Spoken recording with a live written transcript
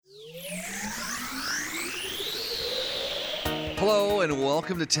Hello and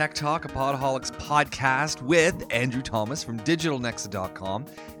welcome to Tech Talk, a Podaholics podcast with Andrew Thomas from DigitalNexa.com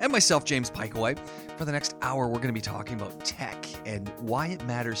and myself, James Pikeway. For the next hour, we're going to be talking about tech and why it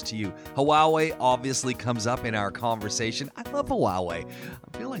matters to you. Huawei obviously comes up in our conversation. I love Huawei.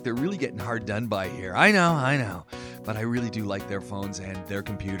 I feel like they're really getting hard done by here. I know. But I really do like their phones and their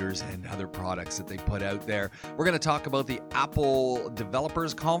computers and other products that they put out there. We're going to talk about the Apple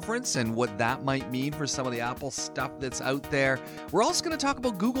Developers Conference and what that might mean for some of the Apple stuff that's out there. We're also going to talk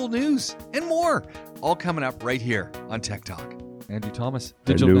about Google News and more. All coming up right here on Tech Talk. Andrew Thomas,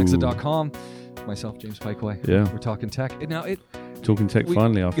 DigitalNexa.com. Myself, James Pikeway. Yeah. We're talking tech. And now Talking tech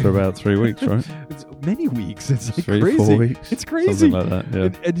finally after about 3 weeks, right? It's many weeks. It's like 3, crazy. 4 weeks. It's crazy. Something like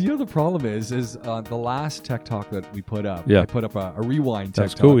that, yeah. And you know the problem is the last Tech Talk that we put up, Yeah. I put up a rewind Tech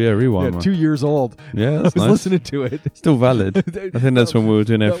That's Talk. cool, yeah, rewind one. 2 years old. Yeah, I that's was nice. listening to it. Still valid. I think that's when we were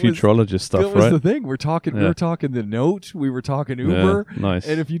doing our that was- futurologist stuff, That was right? the thing. We were talking the Note. We were talking Uber. Yeah, nice.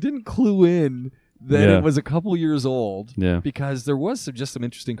 And if you didn't clue in that Yeah. it was a couple years old, Yeah. because there was just some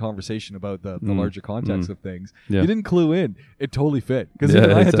interesting conversation about the larger context of things. Yeah. You didn't clue in. It totally fit. Because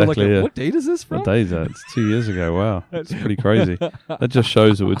Yeah, I had to look exactly, at, yeah. what date is this from? What day is that? It's 2 years ago. Wow. That's pretty crazy. That just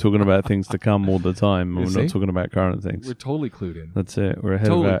shows that we're talking about things to come all the time. And You we're not see? talking about current things. We're totally clued in. That's it. We're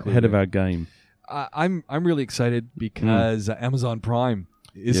Totally ahead of clued our in. game. I'm really excited because Amazon Prime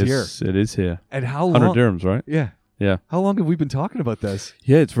is here. Yes, it is here. And how 100 long? dirhams, right? Yeah. Yeah. How long have we been talking about this?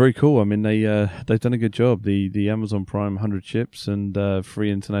 Yeah, it's very cool. I mean, they've done a good job. The Amazon Prime 100 ships and free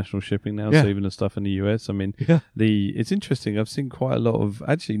international shipping now, Yeah. so even the stuff in the US. I mean, Yeah. it's interesting. I've seen quite a lot of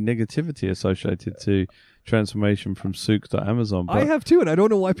actually negativity associated to transformation from Souk to Amazon. But I have too, and I don't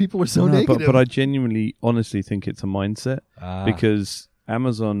know why people are so No, negative. but I genuinely, honestly think it's a mindset Ah. because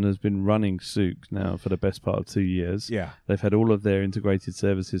Amazon has been running Souk now for the best part of 2 years. Yeah. They've had all of their integrated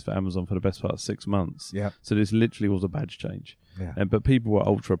services for Amazon for the best part of 6 months. Yeah. So this literally was a badge change. Yeah. But people were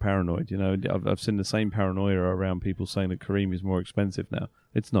ultra paranoid. You know, I've seen the same paranoia around people saying that Kareem is more expensive now.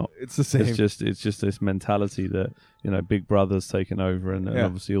 It's not. It's the same. It's just this mentality that, you know, Big Brother's taken over and Yeah.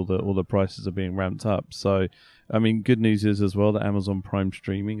 obviously all the prices are being ramped up. So, I mean, good news is as well that Amazon Prime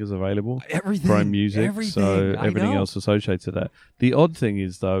streaming is available. Everything. Prime Music, Everything. so I everything know. else associated to that. The odd thing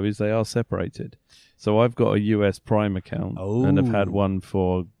is though is they are separated. So I've got a US Prime account and I've had Oh. one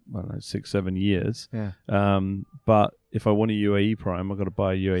for I don't know 6-7 years. Yeah. But if I want a UAE Prime, I've got to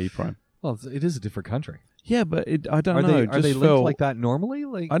buy a UAE Prime. Well, it is a different country. Yeah, but I don't Are know. they it are they just linked felt, like that normally?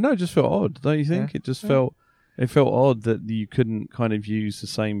 Like I know, it just felt odd, don't you think? Yeah. It just Yeah. felt odd that you couldn't kind of use the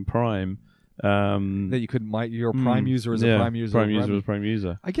same Prime. that you could your Prime user is a Prime user. Prime user is Prime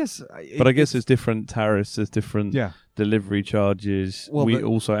user. I guess. But I guess there's different tariffs, there's different Yeah. delivery charges. Well, we but-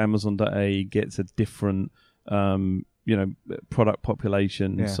 also Amazon.a gets a different product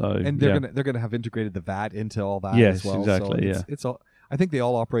population. Yeah. So and they're gonna have integrated the VAT into all that Yes, as well. exactly, So it's all. I think they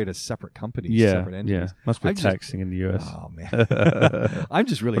all operate as separate companies, yeah, separate entities. must be I'm just- taxing in the US. Oh man, I'm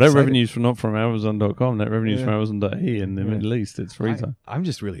just really. But that excited. revenue's not from Amazon.com. That revenue's Yeah. from Amazon.e in the Yeah. Middle East. It's free time. I'm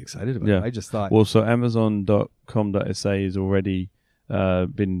just really excited about Yeah. it. I just thought. Well, so Amazon.com.sa has already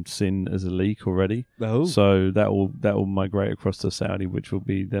been seen as a leak already. Oh. So that will migrate across to Saudi, which will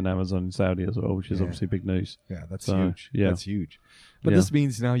be then Amazon in Saudi as well, which is Yeah. obviously big news. yeah, that's So, huge. yeah. That's huge. But Yeah. this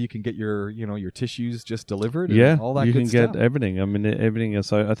means now you can get your tissues just delivered. And Yeah, all that you good can stuff. get everything. I mean, everything.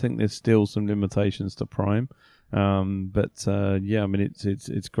 So I think there's still some limitations to Prime, but yeah, I mean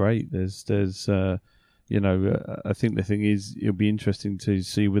it's great. There's I think the thing is it'll be interesting to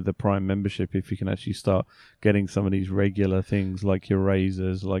see with the Prime membership if you can actually start getting some of these regular things like your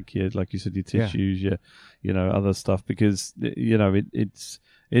razors, like you said, your Yeah. tissues, your other stuff, because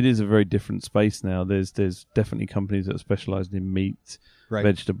it is a very different space now. There's definitely companies that are specialised in meat, Right.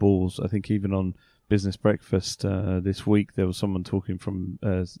 vegetables. I think even on Business Breakfast this week there was someone talking from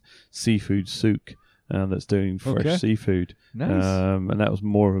Seafood Souk that's doing fresh Okay. seafood. Nice. And that was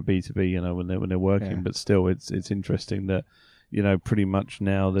more of a B2B, when they're working. Yeah. But still, it's interesting that pretty much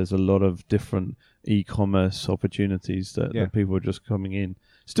now there's a lot of different e-commerce opportunities that people are just coming in.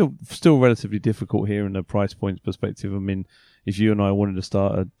 Still relatively difficult here in the price points perspective. I mean, if you and I wanted to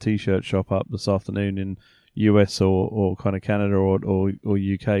start a t-shirt shop up this afternoon in US or kind of Canada or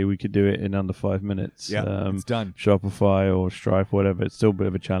UK, we could do it in under 5 minutes. Yeah, it's done. Shopify or Stripe, whatever. It's still a bit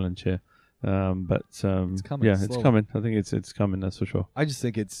of a challenge here. It's coming Yeah, it's slowly. coming. I think it's coming. That's for sure. I just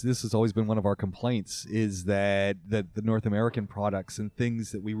think this has always been one of our complaints is that the North American products and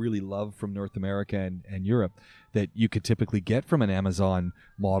things that we really love from North America and Europe that you could typically get from an Amazon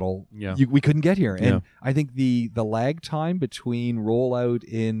model, Yeah. we couldn't get here. And Yeah. I think the lag time between rollout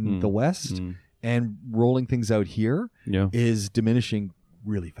in the West and rolling things out here is diminishing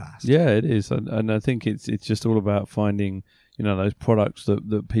really fast. Yeah, it is, and I think it's just all about finding those products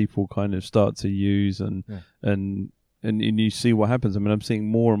that people kind of start to use and you see what happens. I mean, I'm seeing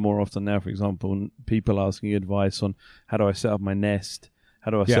more and more often now, for example, people asking advice on how do I set up my Nest,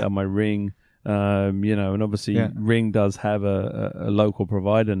 how do I set up my Ring, and obviously Ring does have a local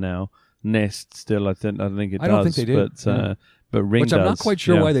provider now. Nest still, I think it does. I don't think they do. But Ring Which I'm not quite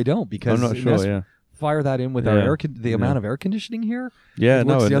sure why they don't, because I'm not sure. Nest fire that in with our the amount of air conditioning here. Yeah,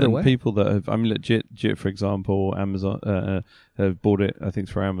 works the other way. People that have, I mean, Jit, for example, Amazon have bought it. I think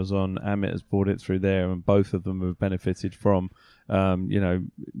through Amazon. Amit has bought it through there, and both of them have benefited from,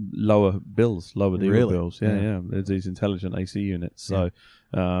 lower bills, lower diesel bills. Yeah. There's these intelligent AC units. So,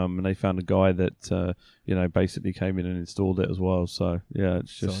 and they found a guy that basically came in and installed it as well. So yeah,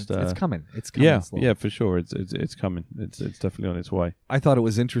 it's just it's coming. It's coming. Yeah, for sure. It's coming. It's definitely on its way. I thought it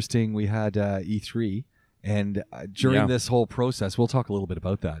was interesting. We had E3. And during this whole process, we'll talk a little bit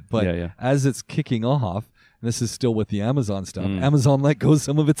about that. But as it's kicking off, and this is still with the Amazon stuff, Amazon let go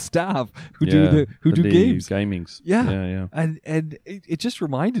some of its staff who do games. Gamings. Yeah. And it just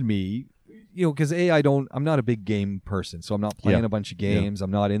reminded me, because I'm not a big game person, so I'm not playing a bunch of games. I'm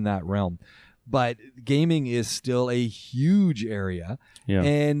not in that realm. But gaming is still a huge area. Yeah.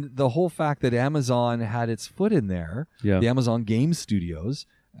 And the whole fact that Amazon had its foot in there, the Amazon Game Studios,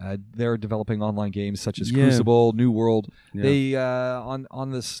 they're developing online games such as Crucible, New World. They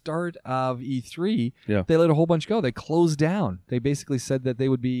on the start of E3, they let a whole bunch go. They closed down. They basically said that they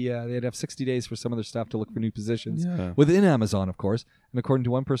would be they'd have 60 days for some of their staff to look for new positions within Amazon, of course. And according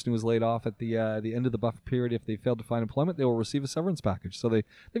to one person who was laid off at the end of the buffer period, if they failed to find employment, they will receive a severance package. So they've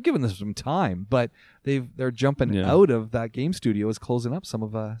given them some time, but they're jumping out of that game studio is closing up some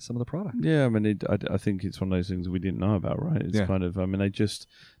of the product. Yeah, I mean, I think it's one of those things we didn't know about, right? It's kind of, I mean,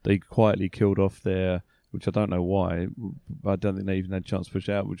 they quietly killed off their, which I don't know why, but I don't think they even had a chance to push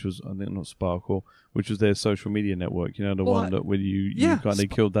out, which was, I think, not Sparkle, which was their social media network, the one that when you kind of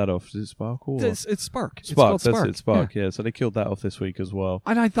killed that off. Is it Sparkle? It's Spark. Spark, that's it, Spark, yeah. So they killed that off this week as well.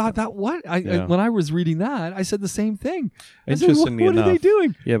 And I thought when I was reading that, I said the same thing. Interestingly enough, what are they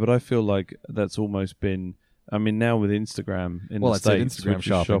doing? Yeah, but I feel like that's almost been, I mean, now with Instagram in the States, Instagram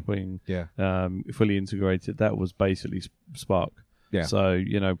shopping fully integrated, that was basically Spark. Yeah. So,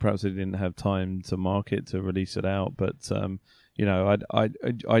 perhaps they didn't have time to market to release it out, but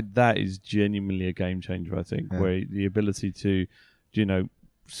that is genuinely a game changer, I think, where the ability to,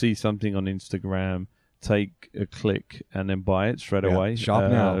 see something on Instagram, take a click and then buy it straight away.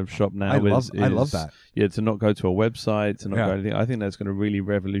 Shop now. I love that. Yeah, to not go to a website, to not go anything. I think that's going to really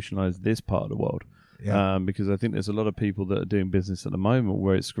revolutionize this part of the world. Yeah. Because I think there's a lot of people that are doing business at the moment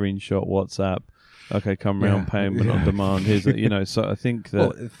where it's screenshot, WhatsApp. Okay, come round, payment on demand. Here's so I think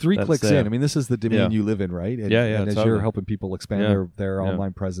that 3 clicks in. I mean, this is the domain you live in, right? And, and as you're helping people expand their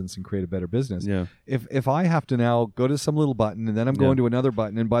online presence and create a better business. Yeah. If I have to now go to some little button and then I'm going to another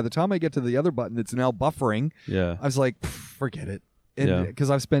button, and by the time I get to the other button, it's now buffering. Yeah. I was like, forget it. Because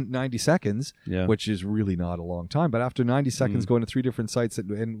I've spent 90 seconds, which is really not a long time. But after 90 seconds going to 3 different sites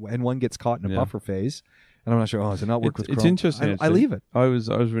and one gets caught in a buffer phase, and I'm not sure, does it not work with Chrome? It's interesting. I leave it. I was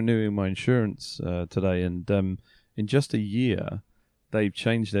renewing my insurance today, and in just a year, they've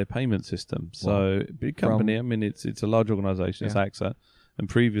changed their payment system. So big company, I mean, it's a large organisation, it's AXA, and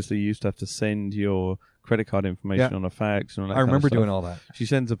previously you used to have to send your credit card information on a fax. And all that I remember doing all that. She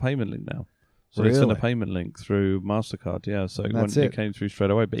sends a payment link now. So they send a payment link through MasterCard, so it came through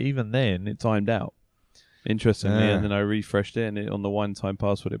straight away. But even then, it timed out, interestingly, and then I refreshed it, and on the one-time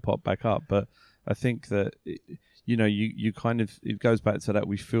password, it popped back up. But I think that, you kind of, it goes back to that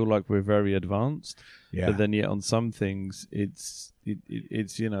we feel like we're very advanced, but then yet on some things, it's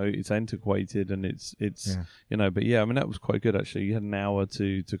antiquated and it's but I mean, that was quite good, actually. You had an hour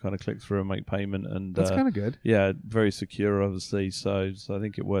to kind of click through and make payment, and that's kind of good. Yeah, very secure, obviously. So I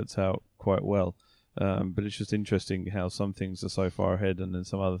think it works out quite well. But it's just interesting how some things are so far ahead and then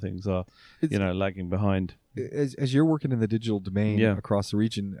some other things are, lagging behind. As you're working in the digital domain across the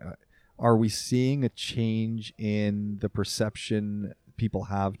region, are we seeing a change in the perception people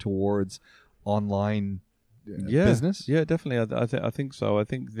have towards online business? Yeah, definitely. I think so. I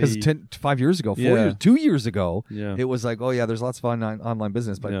think because 5 years ago, 4 years, 2 years ago, it was like, there's lots of online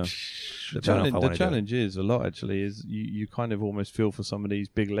business, but the challenge is a lot. Actually, is you kind of almost feel for some of these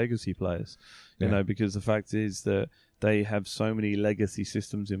big legacy players, because the fact is that they have so many legacy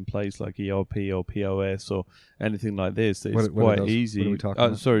systems in place, like ERP or POS or anything like this. That it's quite easy. What are we talking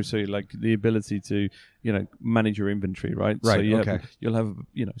about? Sorry, like the ability to manage your inventory, right? Right. So you'll have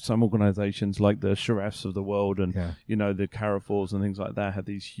some organizations like the Sharafs of the world and the Carrefours and things like that have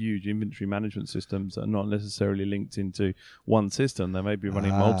these huge inventory management systems that are not necessarily linked into one system. They may be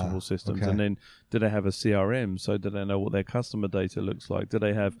running multiple systems. And then do they have a CRM? So do they know what their customer data looks like? Do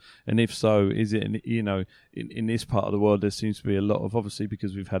they have, and if so, is it in this part of the world, there seems to be a lot of, obviously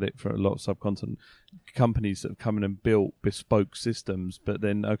because we've had it for a lot of subcontinent companies that have come in and built bespoke systems, but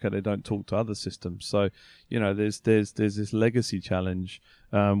then they don't talk to other systems. So there's this legacy challenge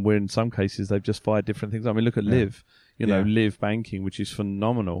where in some cases they've just fired different things. I mean, look at Liv, Liv Banking, which is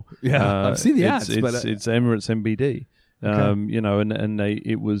phenomenal. I've seen the ads, it's Emirates MBD.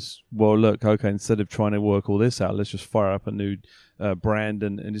 It was, instead of trying to work all this out, let's just fire up a new brand,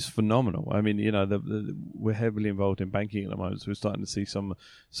 and it's phenomenal. I mean, we're heavily involved in banking at the moment, so we're starting to see some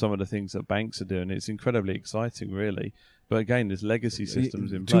of the things that banks are doing. It's incredibly exciting, really. But again, there's legacy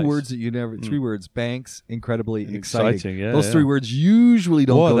systems in place. 2 words that you never, 3 words, banks, incredibly exciting. Those 3 words usually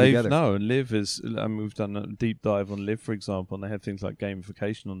don't go together. No, and Liv is, we've done a deep dive on Liv, for example, and they have things like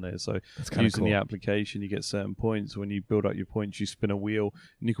gamification on there. So using the application, you get certain points. When you build up your points, you spin a wheel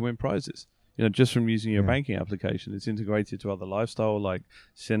and you can win prizes. Just from using your banking application. It's integrated to other lifestyle like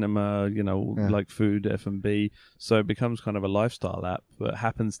cinema, like food, F&B. So it becomes kind of a lifestyle app, but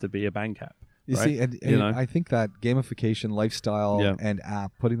happens to be a bank app. You see, and I think that gamification, lifestyle, and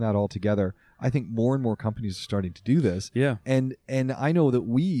app, putting that all together, I think more and more companies are starting to do this. Yeah. And I know that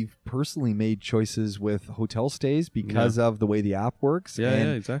we've personally made choices with hotel stays because of the way the app works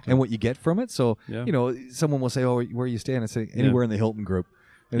exactly. and what you get from it. So, someone will say, oh, where are you staying? I say, anywhere in the Hilton group.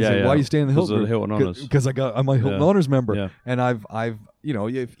 And say, why are you staying in the Hilton group? Hilton Honors. Because I'm a Hilton Honors member. And I've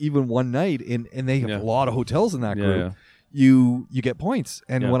if even one night, and they have a lot of hotels in that group. You get points,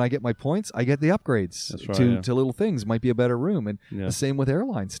 and when I get my points, I get the upgrades to little things. Might be a better room, and the same with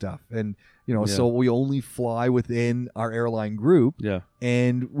airline stuff. And so we only fly within our airline group.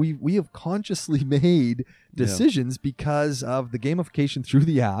 And we have consciously made decisions because of the gamification through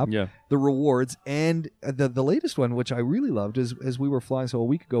the app, the rewards, and the latest one, which I really loved, is as we were flying. So a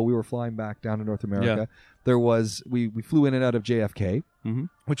week ago, we were flying back down to North America. There was we flew in and out of JFK,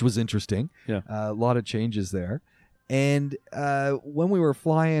 which was interesting. A lot of changes there. And when we were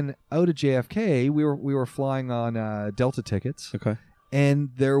flying out of JFK, we were flying on Delta tickets. Okay. And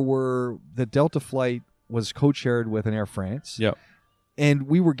the Delta flight was co-shared with an Air France. Yeah. And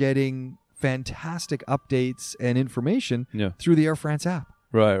we were getting fantastic updates and information through the Air France app.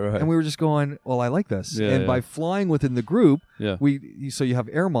 Right. And we were just going, well, I like this. By flying within the group, so you have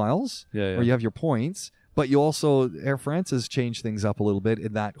air miles, or you have your points. But you also, Air France has changed things up a little bit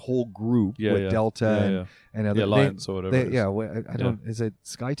in that whole group with Delta and other. The Alliance or whatever. I don't. Is it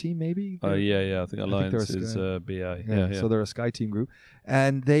SkyTeam maybe? I think Alliance is BA. So they're a SkyTeam group,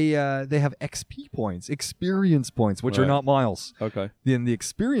 and they have XP points, experience points, which are not miles. Okay. Then the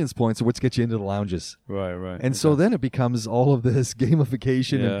experience points are what get you into the lounges. Right. And so then it becomes all of this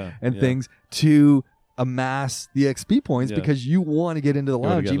gamification and things to amass the XP points because you want to get into the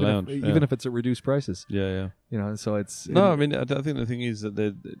lounge, even if it's at reduced prices. So it's I mean, I think the thing is that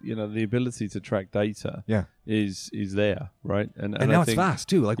the ability to track data is there, right? And now it's fast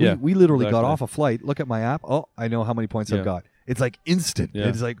too. Like we literally got off a flight, look at my app, I know how many points I've got. It's like instant.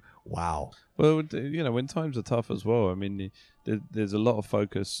 It's like, wow. Well, when times are tough as well, I mean, there's a lot of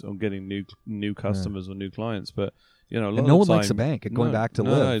focus on getting new customers or new clients, but a lot and no one likes a bank going back to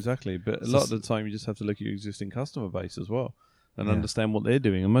live. No, exactly. But a lot of the time, you just have to look at your existing customer base as well and understand what they're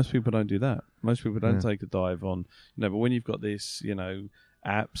doing. And most people don't do that. Most people don't take a dive on, but when you've got this,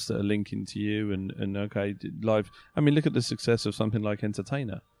 apps that are linking to you and live. I mean, look at the success of something like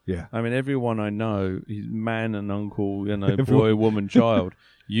Entertainer. Yeah. I mean, everyone I know, man and uncle, boy, woman, child,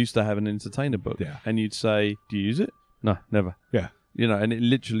 used to have an Entertainer book. Yeah. And you'd say, do you use it? No, never. Yeah. And it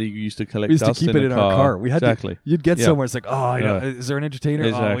literally used to collect we used dust to keep it in our car. We had to. You'd get somewhere. It's like, is there an Entertainer?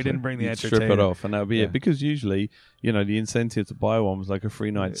 Exactly. Oh, we didn't bring the Entertainer. Strip it off, and that would be it. Because usually, the incentive to buy one was like a free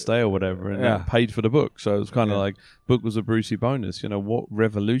night stay or whatever, and that paid for the book. So it was kind of like book was a Brucey bonus. What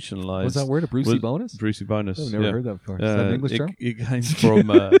revolutionized was that word, a Brucey bonus? Brucey bonus. I've never heard that before. Is that an English term? It came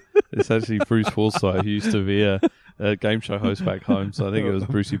from it's actually Bruce Forsyth, who used to be a game show host back home. So I think it was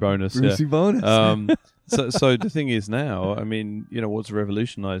Brucey bonus. Brucey bonus. So the thing is now, I mean, what's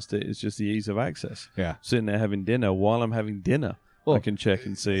revolutionized it is just the ease of access. Yeah. Sitting there having dinner while I'm having dinner. I can check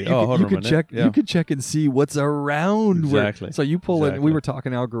and see. You can check and see what's around. Exactly. So you pull in. We were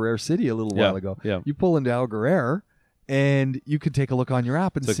talking Algarere City a little while ago. Yeah. You pull into Algarere, and you could take a look on your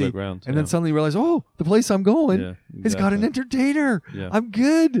app and see. Look around, and then suddenly realize, the place I'm going has got an Entertainer. Yeah. I'm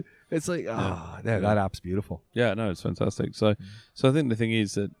good. It's like, that app's beautiful. Yeah, no, it's fantastic. So I think the thing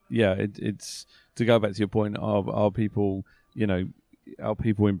is that, it's to go back to your point of, are people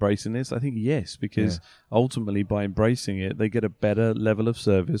embracing this? I think yes, because ultimately by embracing it, they get a better level of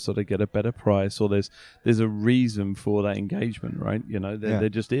service, or they get a better price, or there's a reason for that engagement, right? There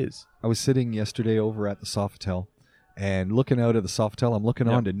just is. I was sitting yesterday over at the Sofitel, and looking out of the Sofitel, I'm looking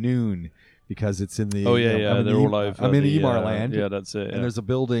on to Noon, because it's in the... Oh, yeah, they're all over. I'm in Ymar land. Yeah, that's it. Yeah. And there's a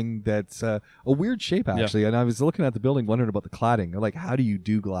building that's a weird shape, actually. Yeah. And I was looking at the building, wondering about the cladding. Like, how do you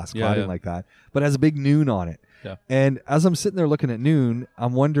do glass cladding like that? But it has a big Noon on it. Yeah. And as I'm sitting there looking at Noon,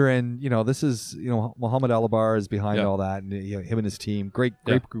 I'm wondering, this is, Mohammed Alabar is behind all that, and him and his team, great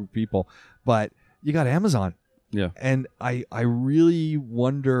group of people. But you got Amazon. Yeah. And I really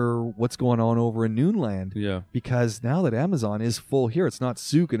wonder what's going on over in Noonland. Yeah. Because now that Amazon is full here, it's not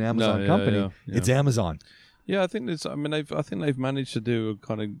Souk, an Amazon company. Yeah. It's Amazon. Yeah, I think they've managed to do a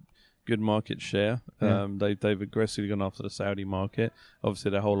kind of good market share. Yeah. They've aggressively gone after the Saudi market.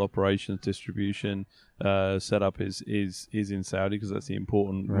 Obviously, their whole operations, distribution, setup is in Saudi, because that's the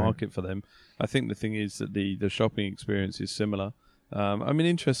important market for them. I think the thing is that the shopping experience is similar.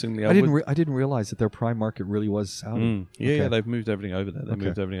 Interestingly, I didn't realize that their prime market really was Saudi. Yeah, they've moved everything over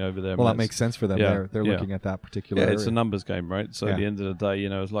there. Well, that makes sense for them. Yeah, they're looking at that particular area. It's a numbers game, right? So at the end of the day,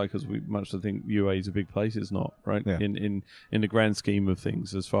 as like as we much think UAE is a big place, it's not, right? Yeah. In the grand scheme of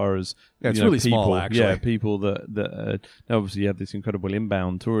things, as far as it's really people, small, actually. Yeah, people that obviously you have this incredible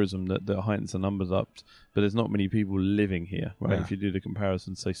inbound tourism that heightens the numbers up, but there's not many people living here, right? Yeah. If you do the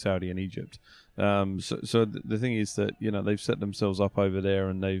comparison, say Saudi and Egypt. So the thing is that they've set themselves up over there,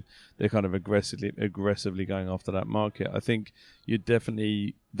 and they're kind of aggressively going after that market. I think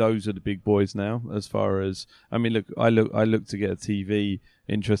those are the big boys now. As far as I looked to get a TV.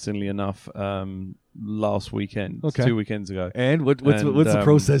 Interestingly enough, last weekend, 2 weekends ago. And what's the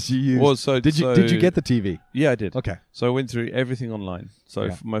process you used? Well, did you get the TV? Yeah, I did. Okay. So I went through everything online. So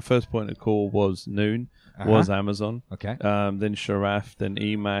my first point of call was Noon. Was Amazon. Okay. Then Sharaf, then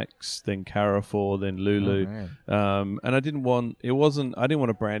Emax, then Carrefour, then Lulu. And I didn't want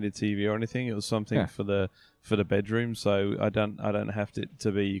a branded TV or anything. It was something for the bedroom, so I don't have it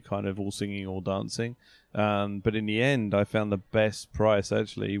to be kind of all singing, all dancing. But in the end, I found the best price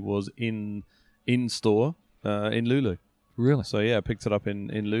actually was in store in Lulu. Really? So I picked it up in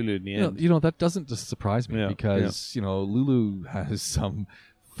Lulu in the end. That doesn't just surprise me, because Lulu has some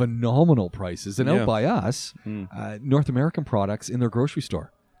phenomenal prices, and out by us, North American products in their grocery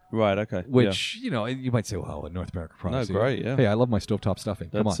store. Right, okay. Which, you might say, well, North American products. No, great, yeah. Hey, I love my stovetop stuffing.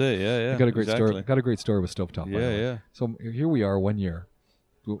 Come on. That's it, yeah. I got a great story. Got a great story with stovetop. Yeah. So here we are 1 year.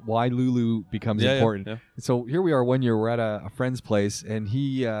 Why Lulu becomes important. Yeah. So here we are 1 year. We're at a friend's place, and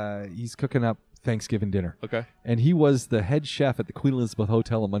he's cooking up Thanksgiving dinner. Okay. And he was the head chef at the Queen Elizabeth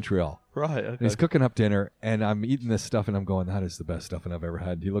Hotel in Montreal. Right, okay. And he's cooking up dinner, and I'm eating this stuff, and I'm going, that is the best stuffing I've ever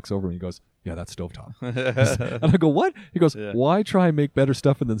had. He looks over and he goes, yeah, that's stovetop. And I go, what? He goes, why try and make better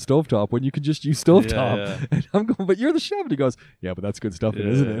stuffing than stovetop when you can just use stovetop? Yeah. And I'm going, but you're the chef. And he goes, yeah, but that's good stuffing,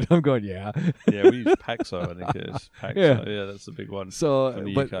 isn't it? I'm going, yeah. Yeah, we use Paxo, I think it is. Paxo. Yeah, that's the big one. So,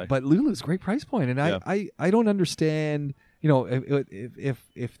 from the UK. But Lulu's a great price point, and I don't understand...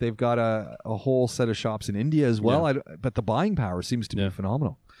 if they've got a whole set of shops in India as well, but the buying power seems to be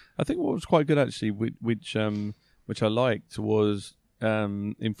phenomenal. I think what was quite good actually, which I liked, was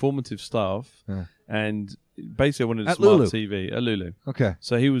informative stuff, and basically I wanted a smart TV at Lulu. Okay.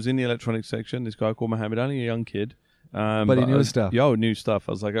 So he was in the electronics section. This guy called Mohammed, only a young kid, but he knew his stuff. Knew stuff.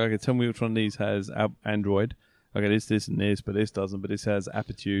 I was like, okay, tell me which one of these has Android. Okay, this, and this, but this doesn't. But this has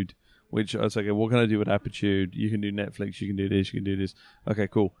Aptitude. Which I was like, okay, what can I do with Aptitude? You can do Netflix, you can do this, you can do this. Okay,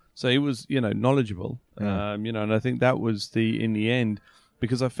 cool. So he was, knowledgeable, and I think that was in the end,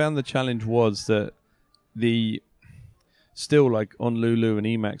 because I found the challenge was that still like on Lulu and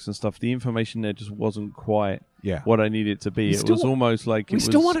Emax and stuff, the information there just wasn't quite what I needed it to be. It was almost like... We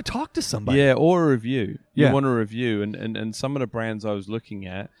still want to talk to somebody. Yeah, or a review. You want a review, and some of the brands I was looking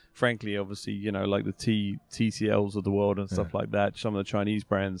at, frankly, obviously, like the TCLs of the world and stuff like that, some of the Chinese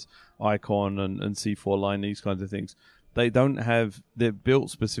brands, Icon and C4 Line, these kinds of things, they're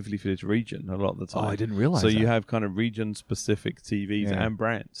built specifically for this region a lot of the time. Oh, I didn't realize so that. You have kind of region-specific TVs and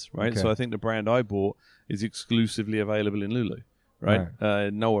brands, right? Okay. So I think the brand I bought is exclusively available in Lulu, right?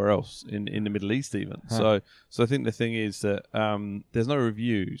 Nowhere else in the Middle East even. Huh. So I think the thing is that there's no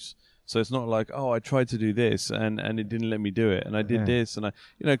reviews. So it's not like, oh, I tried to do this and it didn't let me do it, and I did this, and I,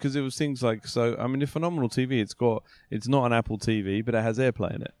 because it was things like, so I mean, a phenomenal TV. It's not an Apple TV, but it has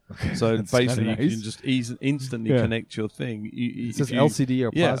AirPlay in it. Okay, so basically, nice. you can just instantly connect your thing. Is this LCD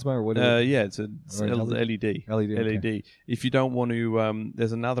or plasma or whatever? Yeah, it's LED. Okay. If you don't want to,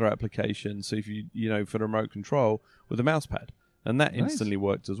 there's another application. So if you for the remote control with a mouse pad. And that instantly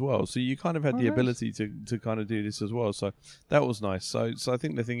worked as well. So you kind of had the ability to kind of do this as well. So that was nice. So I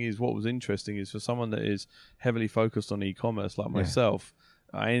think the thing is, what was interesting is for someone that is heavily focused on e-commerce like myself,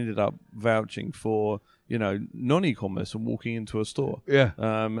 I ended up vouching for, non-e-commerce and walking into a store. Yeah.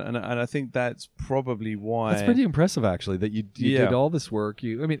 And I think that's probably why. That's pretty impressive, actually, that you did all this work.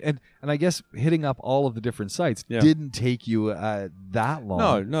 And I guess hitting up all of the different sites didn't take you that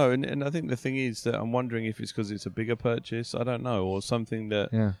long. No. And I think the thing is that I'm wondering if it's because it's a bigger purchase, I don't know, or something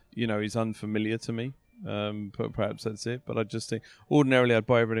that, is unfamiliar to me. Perhaps that's it. But I just think ordinarily I'd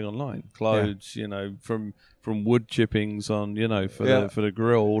buy everything online. Clothes, from wood chippings on, for the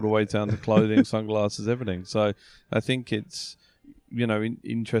grill all the way down to clothing, sunglasses, everything. So I think it's,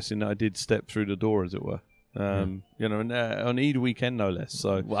 interesting that I did step through the door, as it were. And on Eid weekend, no less.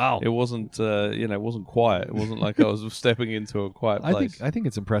 So it wasn't, it wasn't quiet. It wasn't like I was stepping into a quiet place. I think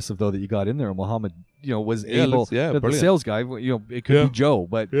it's impressive though that you got in there and Mohammed, was able. The sales guy, it could be Joe,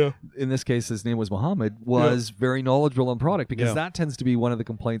 but in this case, his name was Mohammed. Was very knowledgeable on product because that tends to be one of the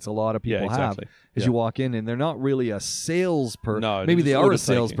complaints a lot of people have. Is you walk in and they're not really a salesperson. No, maybe they are a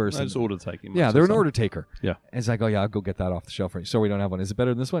salesperson. No, just order taking. Yeah, they're an order taker. Yeah, and it's like, I'll go get that off the shelf for you. So we don't have one. Is it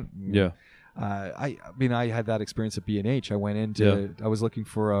better than this one? Yeah. I had that experience at B&H. I went into, I was looking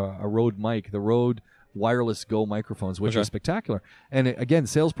for a Rode mic, the Rode Wireless Go microphones, which are spectacular. And again,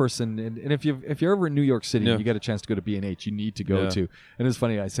 salesperson, and if you're ever in New York City and you get a chance to go to B&H, you need to go to. And it's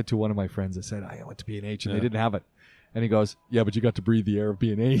funny, I said to one of my friends, I said, I went to B&H and they didn't have it. And he goes, yeah, but you got to breathe the air of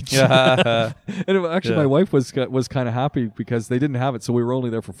B&H. And my wife was kind of happy because they didn't have it, so we were only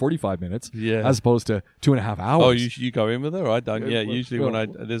there for 45 minutes as opposed to 2.5 hours. Oh, you go in with her? I don't. Yeah, usually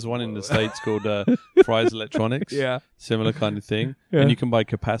there's one in the States called Fry's Electronics. Yeah. Similar kind of thing. Yeah. And you can buy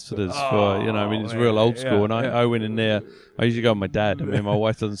capacitors for, it's real old school. And I went in there. I usually go with my dad. I mean, my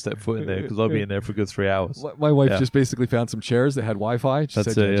wife doesn't step foot in there because I'll be in there for a good 3 hours. My wife just basically found some chairs that had Wi-Fi. She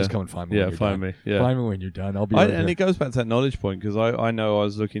said, just come and find me when you're done. Me. Yeah. Find me when you're done. I'll be right And here. it goes back to that knowledge point because I know I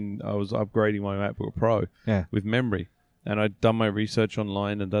was upgrading my MacBook Pro with memory. And I'd done my research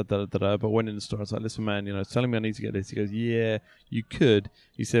online and but went in the store. I was like, listen, man, it's telling me I need to get this. He goes, yeah, you could.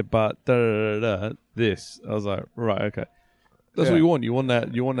 He said, but this. I was like, right, okay. That's what you want. You want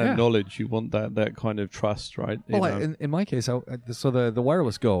that knowledge. You want that kind of trust, right? Well, in my case, so the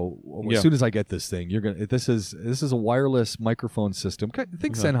Wireless Go. As soon as I get this thing, you're gonna. This is a wireless microphone system.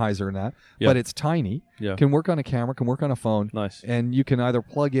 Think Sennheiser in that, but it's tiny. Yeah. Can work on a camera. Can work on a phone. Nice. And you can either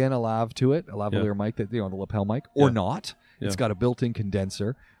plug in a lav to it, a lavalier mic that the lapel mic, or not. Yeah. It's got a built-in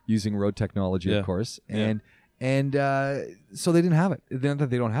condenser using Rode technology, of course, and so they didn't have it. Then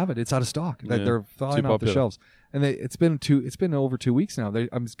they don't have it. It's out of stock. They're thawing off the shelves. And it's been over 2 weeks now.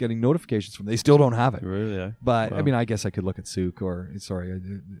 I'm getting notifications from them. They still don't have it. Really? But I mean, I guess I could look at Souk or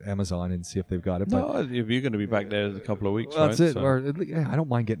Amazon and see if they've got it. No, if you're going to be back there in a couple of weeks, that's right? it. So. Or I don't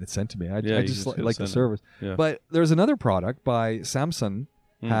mind getting it sent to me. I just like the service. Yeah. But there's another product by Samsung.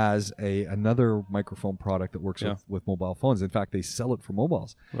 Has another microphone product that works with mobile phones. In fact, they sell it for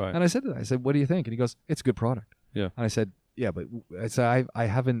mobiles. Right. And I said to them, what do you think? And he goes, it's a good product. Yeah. And I said, yeah, but I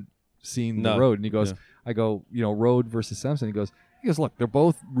haven't seen the Rode. And he goes, I go, Rode versus Samsung. He goes, look, they're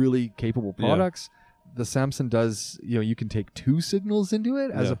both really capable products. The Samsung does, you can take 2 signals into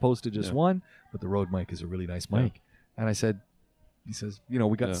it as opposed to just one. But the Rode mic is a really nice mic. And he says,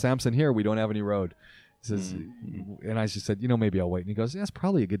 we got Samsung here. We don't have any Rode. He says, and I just said, maybe I'll wait. And he goes, that's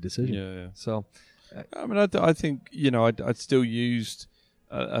probably a good decision. Yeah. So, I mean, I think, I'd still used.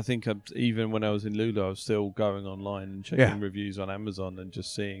 I think even when I was in Lulu, I was still going online and checking reviews on Amazon and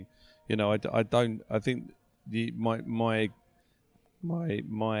just seeing. I think my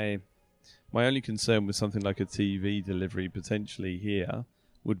only concern with something like a TV delivery potentially here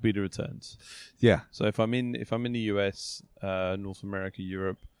would be the returns. Yeah. So if I'm in the US, North America,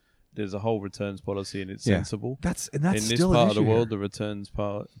 Europe, there's a whole returns policy and it's sensible. That's in this still part of the world. Here. The returns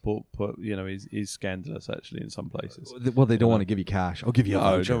part, is scandalous actually in some places. Well, they don't want to give you cash. I'll give you a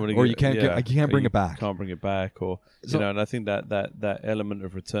voucher, or you can't. You can't bring it back. Can't bring it back, or and I think that element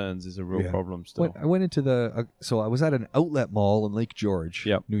of returns is a real problem still. I went into so I was at an outlet mall in Lake George,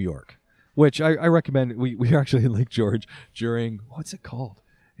 New York, which I recommend. We were actually in Lake George during what's it called?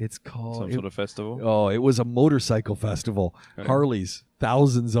 It's called some sort of festival. Oh, it was a motorcycle festival. Harleys,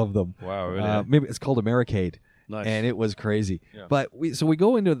 thousands of them. Wow, really? Maybe it's called Americade. Nice. And it was crazy. Yeah. But we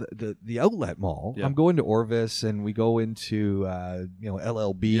go into the outlet mall. Yeah. I'm going to Orvis, and we go into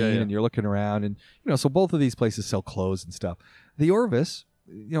LL Bean, and you're looking around, and so both of these places sell clothes and stuff. The Orvis,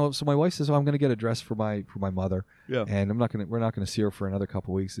 so my wife says, "Oh, I'm going to get a dress for my mother, and we're not going to see her for another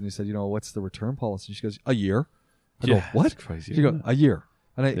couple of weeks." And he said, "What's the return policy?" She goes, "A year." I go, "What?" That's crazy. She goes, "A year."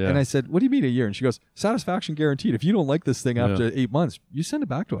 And I said, "What do you mean a year?" And she goes, "Satisfaction guaranteed. If you don't like this thing after 8 months, you send it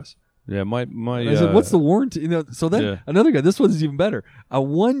back to us." Yeah, my. I said, "What's the warranty?" So then another guy, this one's even better. A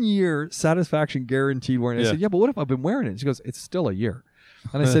 1 year satisfaction guaranteed warranty. I said, "Yeah, but what if I've been wearing it?" And she goes, "It's still a year."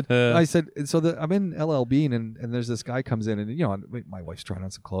 And I said, I'm in LL Bean, and there's this guy comes in, and my wife's trying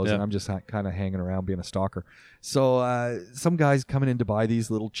on some clothes, and I'm just kind of hanging around being a stalker. So some guy's coming in to buy these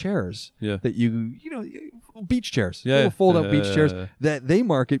little chairs that beach chairs, little fold out beach chairs that they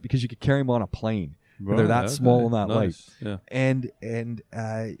market because you could carry them on a plane. Right, they're that small and that light. Yeah. And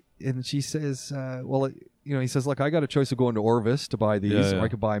she says, he says, "Look, I got a choice of going to Orvis to buy these, or I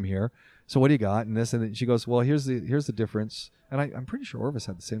could buy them here. So what do you got?" And this, and then she goes, "Well, here's the difference." And I'm pretty sure Orvis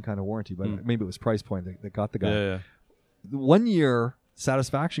had the same kind of warranty, but maybe it was price point that got the guy. Yeah. 1 year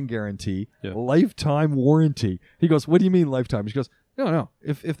satisfaction guarantee, lifetime warranty. He goes, "What do you mean lifetime?" She goes, No.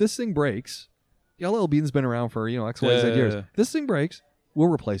 If this thing breaks, LL Bean's been around for X, Y, Z years. If this thing breaks, we'll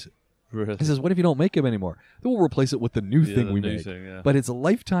replace it. Really? He says, "What if you don't make them anymore?" Then we'll replace it with the new thing we make. But it's a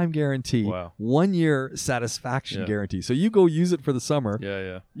lifetime guarantee, 1 year satisfaction guarantee. So you go use it for the summer.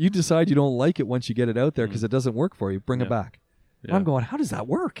 You decide you don't like it once you get it out there because it doesn't work for you. Bring it back. And I'm going, how does that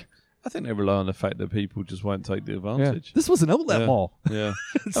work? I think they rely on the fact that people just won't take the advantage. This was an outlet mall. Yeah.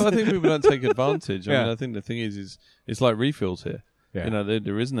 I think people don't take advantage. I mean, I think the thing is it's like refills here. Yeah.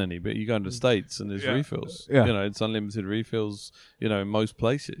 There isn't any, but you go into the States and there's refills. Yeah. It's unlimited refills, in most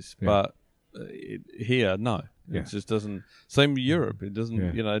places. Yeah. But here, no. It just doesn't. Same with Europe. It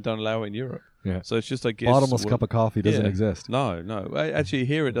doesn't, they don't allow it in Europe. Yeah. So it's just, I guess. Bottomless cup of coffee doesn't exist. No. Actually,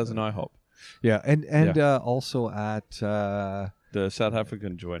 here it does in IHOP. Yeah. And also at. The South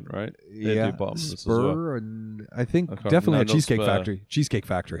African joint, right? They do bottomless Spur, as well. And I think definitely a Cheesecake Factory. Cheesecake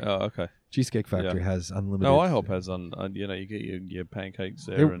Factory. Oh, okay. Cheesecake Factory has unlimited. No, IHOP has you get your pancakes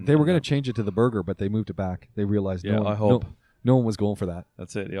there. They were going to change it to the burger, but they moved it back. They realized IHOP. No one was going for that.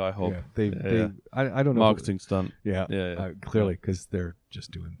 That's it. The IHOP. Yeah. I don't know. Marketing stunt. Yeah. Clearly, because they're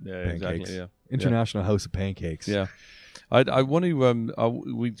just doing pancakes. Exactly. Yeah. International House of Pancakes. Yeah. I want to.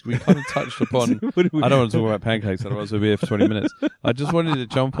 We kind of touched upon. I don't want to talk about pancakes. Otherwise, we'll be here for 20 minutes. I just wanted to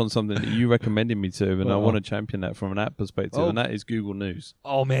jump on something that you recommended me to, and I want to champion that from an app perspective, and that is Google News.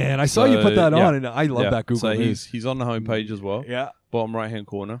 Oh man, I saw you put that on, and I love that Google News. He's on the homepage as well. Yeah. Bottom right hand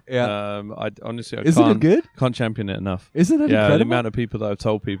corner. Yeah. Isn't it good? Can't champion it enough. Isn't it incredible? The amount of people that I've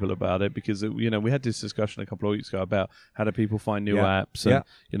told people about it, because we had this discussion a couple of weeks ago about how do people find new apps,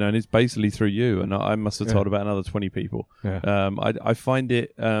 and and it's basically through you, and I must have told about another 20 people. Yeah. I find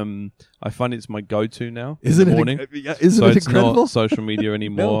it it's my go-to now. Isn't it incredible? It's not social media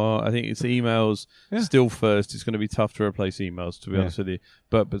anymore. I think it's emails still first. It's going to be tough to replace emails, to be honest with you.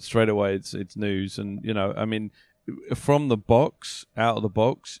 But straight away it's news, and I mean. From the box, out of the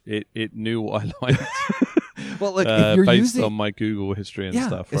box, it knew what I liked. Well, like if you're based on my Google history and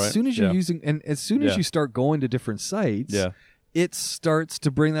stuff, right? As soon as you're using, and as soon as you start going to different sites, it starts to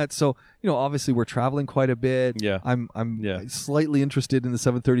bring that. So obviously we're traveling quite a bit. Yeah, I'm slightly interested in the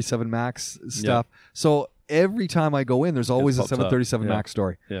 737 Max stuff. So every time I go in, there's always a 737 Max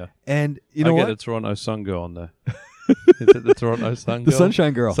story. Yeah, and I get a Toronto Sun Girl on there. Is it the Toronto Sun Girl? The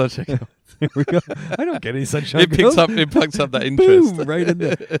Sunshine Girl. Sunshine Girl. There we go. I don't get any Sunshine Girl. It plucks up that interest. Boom, right in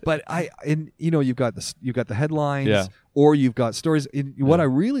there. But you've got the headlines, or you've got stories. What I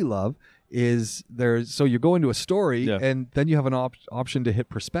really love is so you go into a story, and then you have an option to hit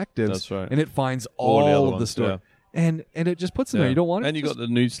perspectives. That's right. And it finds all of the story. Yeah. And it just puts them there. You don't want it. And you got the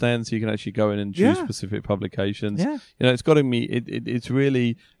newsstand, so you can actually go in and choose specific publications. Yeah. It's got to be. It's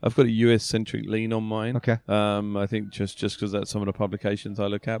really. I've got a US centric lean on mine. Okay. I think just because that's some of the publications I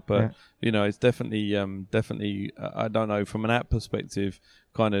look at, but it's definitely. I don't know, from an app perspective,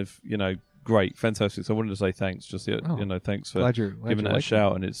 kind of great, fantastic. So I wanted to say thanks. Just thanks for giving that a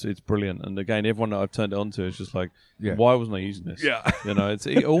shout, and it's brilliant. And again, everyone that I've turned it on to is just like, why wasn't I using this? Yeah, it's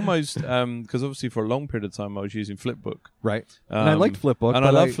almost because obviously for a long period of time I was using Flipbook, right? And I liked Flipbook, and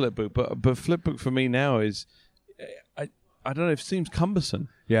I love Flipbook, but Flipbook for me now is. I don't know, it seems cumbersome.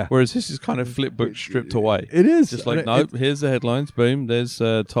 Yeah. Whereas this is kind of Flipbook stripped away. It is. Just like, here's the headlines, boom, there's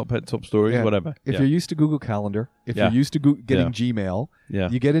top stories, whatever. If you're used to Google Calendar, if you're used to getting Gmail,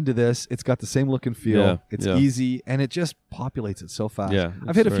 you get into this, it's got the same look and feel. It's easy, and it just populates it so fast. Yeah,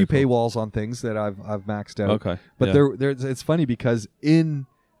 I've hit a few paywalls on things that I've maxed out. Okay. But it's funny because in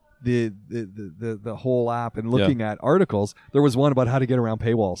the whole app and looking at articles, there was one about how to get around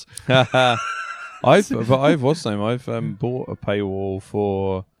paywalls. I've what's the name? I've bought a paywall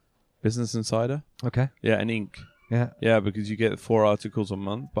for Business Insider. Okay. Yeah, and Inc. Yeah, because you get 4 articles a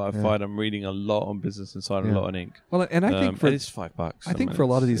month, but I find I'm reading a lot on Business Insider, a lot on Inc. Well, and I think it's $5. I think for a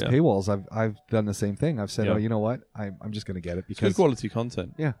lot of these paywalls, I've done the same thing. I've said, oh, you know what, I'm just going to get it because it's good quality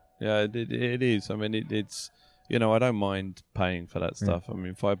content. Yeah, it is. I mean, it's I don't mind paying for that stuff. I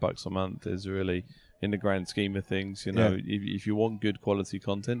mean, $5 a month is really, in the grand scheme of things, if you want good quality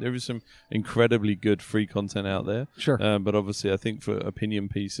content, there is some incredibly good free content out there. Sure. But obviously, I think for opinion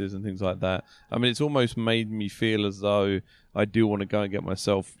pieces and things like that, I mean, it's almost made me feel as though I do want to go and get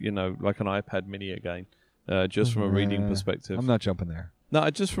myself, like an iPad mini again, just from a reading perspective. I'm not jumping there. No,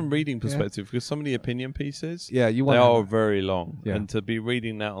 just from reading perspective, because some of the opinion pieces, they are very long. Yeah. And to be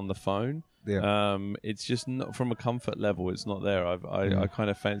reading that on the phone, it's just not from a comfort level. It's not there. I kind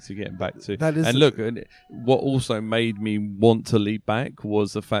of fancy getting back to that. And look, what also made me want to leap back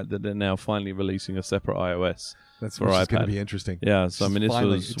was the fact that they're now finally releasing a separate iOS. That's for iPad. Going to be interesting. Yeah, so I mean, this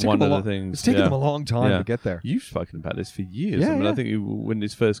was one of the things. It's taken them a long time to get there. You've spoken about this for years. I think when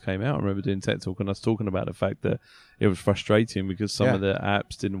this first came out, I remember doing Tech Talk and I was talking about the fact that it was frustrating because some of the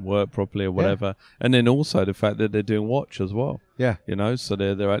apps didn't work properly or whatever, and then also the fact that they're doing Watch as well. Yeah, so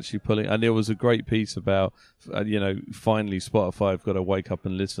they're actually pulling. And there was a great piece about finally Spotify have got to wake up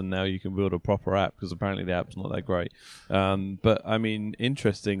and listen. Now you can build a proper app because apparently the app's not that great. But I mean,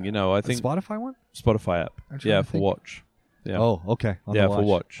 interesting. I think the Spotify one. Spotify app, for Watch. Yeah. Oh, okay. For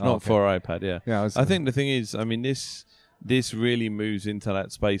Watch, not for iPad. Yeah. Yeah. I think the thing is, I mean, this really moves into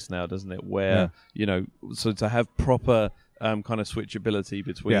that space now, doesn't it? Where so to have proper kind of switchability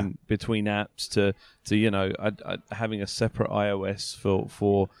between apps to having a separate iOS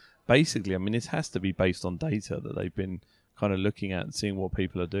for basically, I mean, this has to be based on data that they've been kind of looking at and seeing what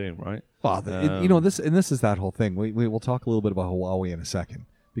people are doing, right? Well, this is that whole thing. We will talk a little bit about Huawei in a second.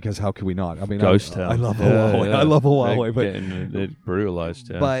 Because how could we not? I mean, Ghost Town. I love Huawei. Yeah. I love Huawei, they're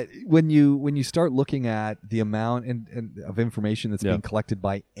brutalized. Yeah. But when you start looking at the amount and of information that's being collected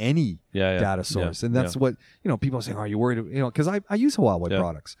by any data source, and that's what people are saying. Are you worried? Because I use Huawei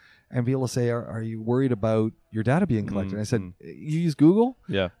products, and people say, "Are you worried about your data being collected?" And I said, "You use Google?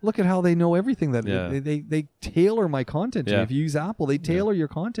 Yeah. Look at how they know everything. That they tailor my content to you. If you use Apple, they tailor your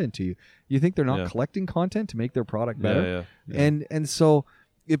content to you. You think they're not collecting content to make their product better? And so."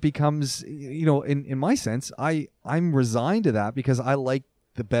 It becomes, in my sense, I'm resigned to that because I like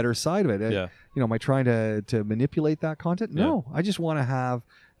the better side of it. Am I trying to manipulate that content? No, I just want to have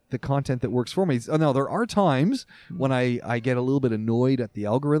the content that works for me. Now, there are times when I get a little bit annoyed at the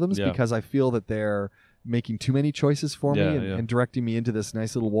algorithms because I feel that they're making too many choices for me and directing me into this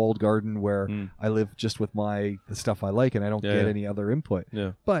nice little walled garden where I live just with the stuff I like and I don't get any other input.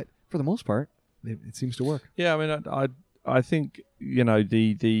 Yeah. But for the most part, it seems to work. Yeah, I mean, I think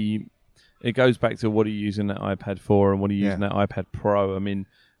it goes back to what are you using that iPad for and what are you using that iPad Pro. I mean,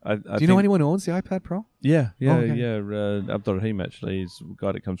 do you know anyone who owns the iPad Pro? Abdul Rahim actually is a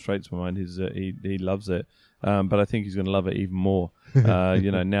guy that comes straight to my mind. He loves it, but I think he's going to love it even more. Now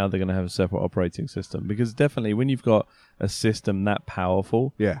they're going to have a separate operating system because definitely when you've got a system that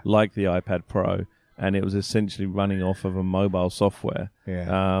powerful, like the iPad Pro. And it was essentially running off of a mobile software.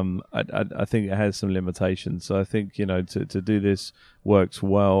 I think it has some limitations. So I think, to do this works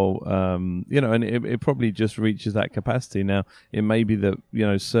well, and it probably just reaches that capacity. Now, it may be that,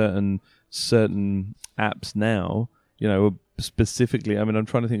 certain apps now, specifically, I mean, I'm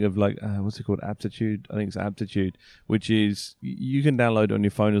trying to think of what's it called? Aptitude. I think it's Aptitude, which is you can download on your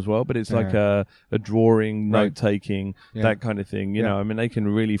phone as well, but it's like a drawing, note taking, that kind of thing. I mean, they can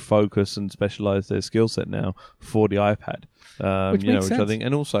really focus and specialize their skill set now for the iPad. Which I think,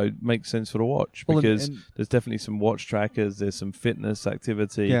 and also makes sense for the watch because there's definitely some watch trackers. There's some fitness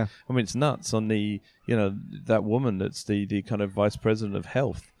activity. Yeah. I mean, it's nuts on the that woman that's the kind of vice president of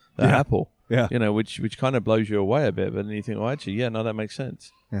health at Apple. Yeah. Which kind of blows you away a bit, but then you think, well, actually, that makes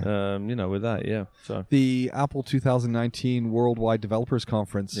sense. Yeah. With that, So the Apple 2019 Worldwide Developers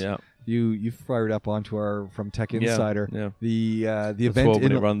Conference. Yeah. You fired up onto our from Tech Insider. Yeah. The event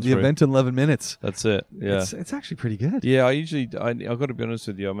event in 11 minutes. That's it. Yeah. It's actually pretty good. Yeah. I've got to be honest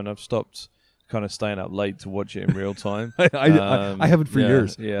with you. I mean, I've stopped kind of staying up late to watch it in real time. I haven't for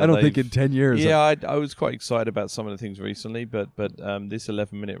years. Yeah, I don't think in 10 years. Yeah, I was quite excited about some of the things recently, but this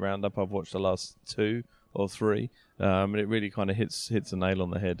 11-minute roundup, I've watched the last 2 or 3, and it really kind of hits a nail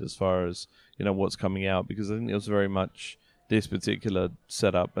on the head as far as what's coming out because I think it was very much this particular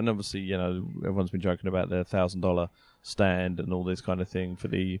setup, and obviously everyone's been joking about their $1,000 stand and all this kind of thing for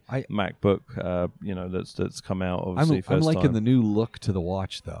the MacBook, that's come out I'm obviously first liking time. the new look to the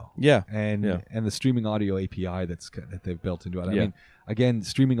watch though. Yeah, and the streaming audio API that they've built into it. I Yeah. mean, again,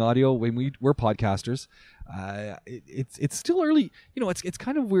 streaming audio. When we're podcasters, it's still early. It's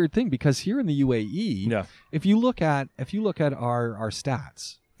kind of a weird thing because here in the UAE, if you look at our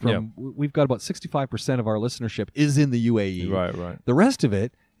stats. We've got about 65% of our listenership is in the UAE. Right. The rest of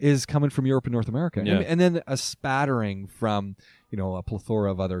it is coming from Europe and North America, Yeah. and then a spattering from a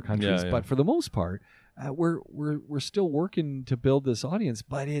plethora of other countries. But for the most part, we're still working to build this audience.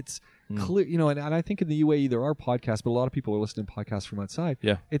 But it's clear, and I think in the UAE there are podcasts, but a lot of people are listening to podcasts from outside.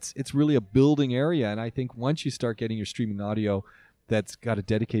 Yeah, it's really a building area, and I think once you start getting your streaming audio that's got a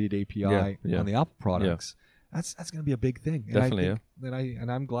dedicated API on the Apple products. That's going to be a big thing. And definitely,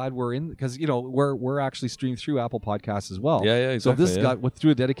 and I'm glad we're in because we're actually streamed through Apple Podcasts as well. Yeah, exactly. So if this got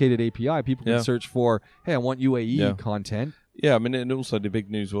through a dedicated API, people can search for, hey, I want UAE content. Yeah, I mean, and also the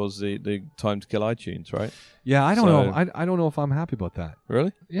big news was the time to kill iTunes, right? Yeah, I don't know. I don't know if I'm happy about that.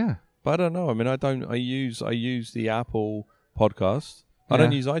 Really? Yeah, but I don't know. I mean, I use the Apple Podcast. I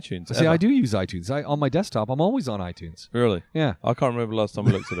don't use iTunes. See, I do use iTunes. On my desktop, I'm always on iTunes. Really? Yeah. I can't remember the last time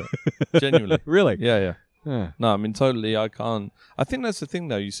I looked at it. Genuinely. Really? Yeah. Yeah. No, I mean, totally, I can't. I think that's the thing,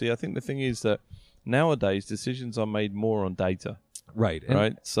 though, you see. I think the thing is that nowadays decisions are made more on data. Right.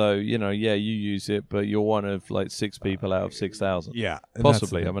 Right? So, you use it, but you're one of like 6 people out of 6,000. Yeah.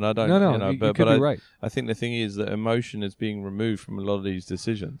 Possibly. I mean, I don't No, you could be right. I think the thing is that emotion is being removed from a lot of these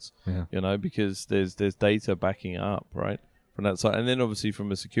decisions, because there's data backing it up, right? From that side. And then obviously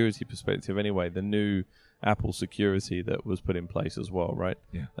from a security perspective anyway, the new Apple security that was put in place as well, right?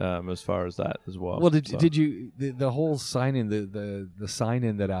 Yeah. As far as that as well. Well, did you the whole sign in the sign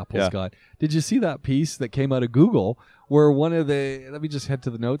in that Apple's got? Did you see that piece that came out of Google where one of the? Let me just head to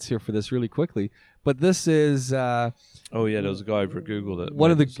the notes here for this really quickly. But this is. There was a guy over at Google that one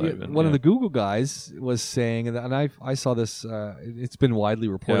of the Google guys was saying, and I saw this. It's been widely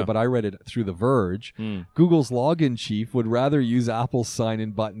reported, but I read it through The Verge. Google's login chief would rather use Apple's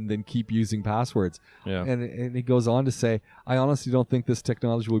sign-in button than keep using passwords. Yeah. And he goes on to say, I honestly don't think this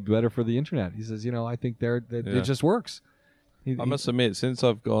technology would be better for the internet. He says, I think it just works. I must admit, since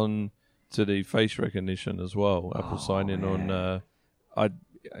I've gone to the face recognition as well, Apple sign-in on,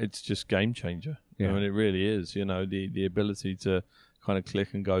 it's just game changer. Yeah. I mean, it really is. The ability to kind of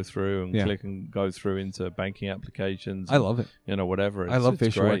click and go through and click and go through into banking applications. I love it. Whatever. I love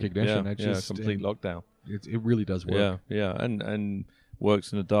facial great. recognition. Complete lockdown. It really does work. Yeah, and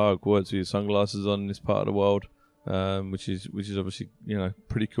works in the dark. Works with your sunglasses on in this part of the world, which is obviously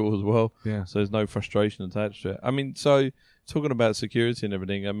pretty cool as well. Yeah. So there's no frustration attached to it. I mean, so talking about security and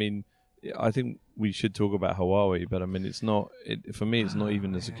everything. I mean, I think we should talk about Huawei, but I mean, it's not. For me, it's not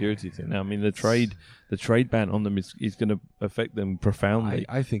even the security thing. Now, I mean, the trade ban on them is going to affect them profoundly.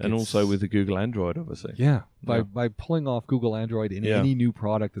 I think, and also with the Google Android, obviously. Yeah, by pulling off Google Android in any new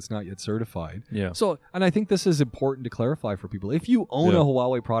product that's not yet certified. Yeah. So, and I think this is important to clarify for people. If you own a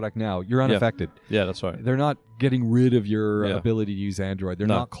Huawei product now, you're unaffected. Yeah, that's right. They're not getting rid of your ability to use Android. They're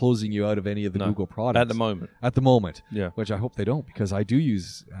not closing you out of any of the Google products at the moment. Yeah. Which I hope they don't, because I do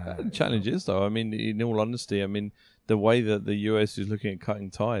use. The challenge is, though, I mean, in all honesty, I mean, the way that the US is looking at cutting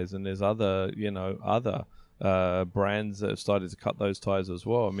ties, and there's other brands that have started to cut those ties as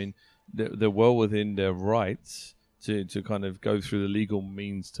well. I mean, they're well within their rights to kind of go through the legal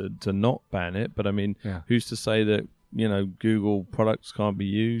means to not ban it. But I mean, who's to say that Google products can't be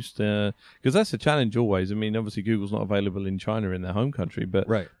used? Because that's a challenge always. I mean, obviously Google's not available in China, in their home country, but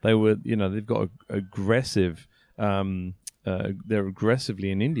they were, they've got aggressive. They're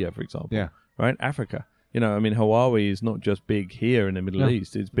aggressively in India, for example. Yeah. Right, Africa. I mean, Huawei is not just big here in the Middle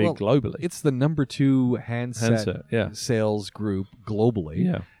East; it's big globally. It's the number 2 handset sales group globally.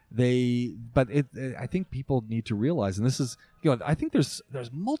 Yeah. I think people need to realize, and this is, I think there's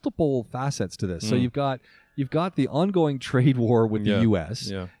multiple facets to this. So you've got the ongoing trade war with the U.S.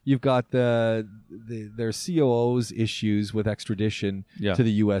 Yeah. You've got their COO's issues with extradition to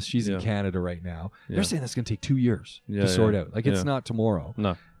the U.S. She's in Canada right now. They're saying that's going to take 2 years to sort out. Like, it's not tomorrow.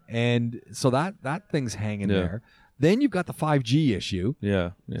 No. And so that thing's hanging there. Then you've got the 5G issue.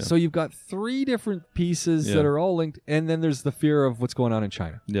 Yeah. So you've got 3 different pieces that are all linked, and then there's the fear of what's going on in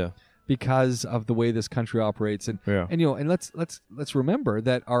China. Yeah. Because of the way this country operates, and let's remember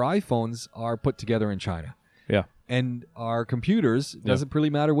that our iPhones are put together in China. Yeah. And our computers, doesn't really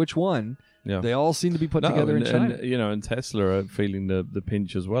matter which one. Yeah. They all seem to be put together in China. And Tesla are feeling the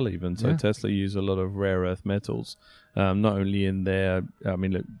pinch as well, even. So Tesla use a lot of rare earth metals, not only in their,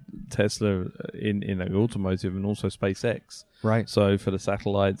 Tesla in automotive and also SpaceX. Right. So for the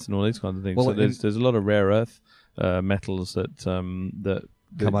satellites and all these kinds of things. Well, so there's a lot of rare earth metals that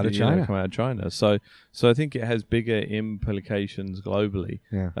come out of China. So I think it has bigger implications globally.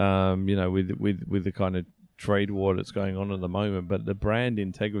 Yeah. With the kind of trade war that's going on at the moment, but the brand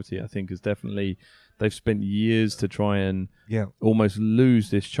integrity, I think, is definitely, they've spent years to try and almost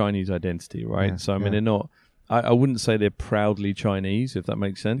lose this Chinese identity, right? Yeah. So I mean, they're not. I wouldn't say they're proudly Chinese, if that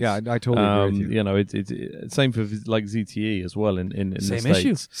makes sense. Yeah, I totally agree with you. It's same for like ZTE as well in the States.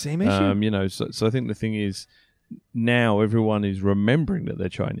 Same issue. So I think the thing is, now everyone is remembering that they're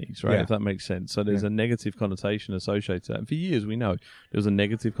Chinese, right? Yeah. If that makes sense. So there's a negative connotation associated to that. And for years, we know there was a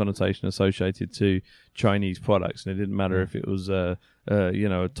negative connotation associated to Chinese products, and it didn't matter if it was a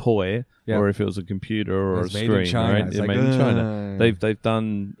toy or if it was a computer or a screen. In China. Right? It's Made in China. They've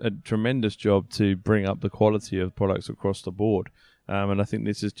done a tremendous job to bring up the quality of products across the board, and I think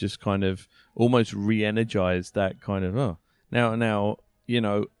this has just kind of almost re-energized that kind of now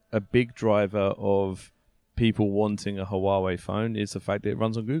a big driver of people wanting a Huawei phone is the fact that it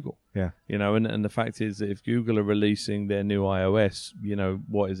runs on Google. Yeah. And the fact is that if Google are releasing their new iOS,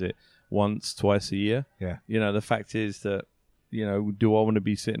 what is it, once, twice a year? Yeah. The fact is that, do I want to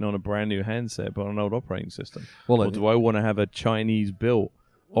be sitting on a brand new handset but on an old operating system? Or do I want to have a Chinese built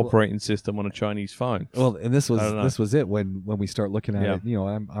operating system on a Chinese phone? Well, and this was it when we start looking at it.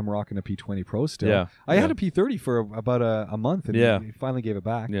 I'm rocking a P20 Pro still. Yeah. I had a P30 for about a month and finally gave it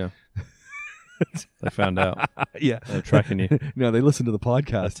back. Yeah. They found out. Yeah. They're tracking you. No, they listen to the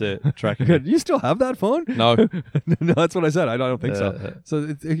podcast. That's it. Tracking you. Do you still have that phone? No. No, that's what I said. I don't think so.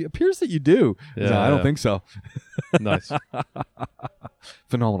 So it appears that you do. Yeah, no, I don't think so. Nice.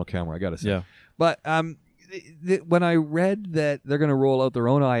 Phenomenal camera, I got to say. Yeah. But when I read that they're going to roll out their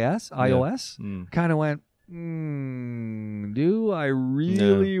own iOS, kind of went, do I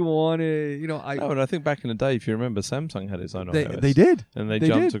really want to, and I think back in the day, if you remember, Samsung had its own iOS. They did. And they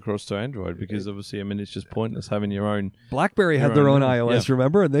jumped across to Android because obviously, it's just pointless having your own. BlackBerry had their own iOS,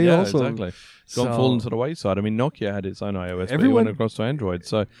 remember? And they also. Exactly. Fallen to the wayside. Nokia had its own iOS, but it went across to Android.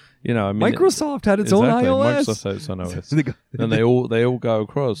 So, Microsoft had its own iOS. Microsoft had its own iOS. And they all go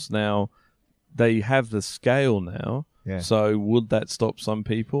across. Now, they have the scale now. Yeah. So would that stop some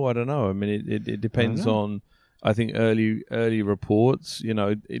people? I don't know. It depends on. I think early reports. They're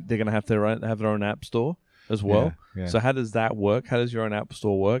going to have their own app store as well. Yeah. So how does that work? How does your own app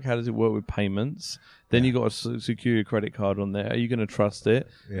store work? How does it work with payments? Then you got to secure your credit card on there. Are you going to trust it?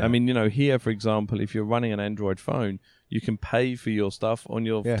 Yeah. Here, for example, if you're running an Android phone, you can pay for your stuff on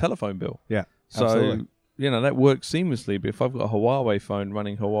your telephone bill. Yeah. So absolutely. That works seamlessly. But if I've got a Huawei phone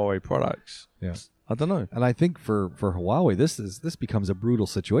running Huawei products, I don't know. And I think for Huawei, this becomes a brutal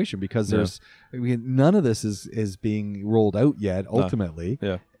situation because none of this is being rolled out yet. Ultimately,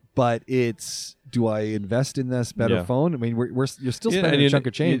 but it's, do I invest in this better phone? You're still spending a chunk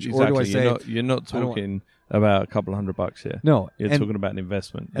of change, exactly. or do I say you're not talking about a couple $100 here? No, you're talking about an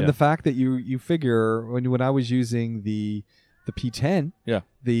investment. And the fact that you figure when I was using the P10,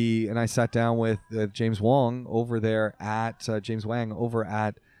 and I sat down with James Wang over there at Huawei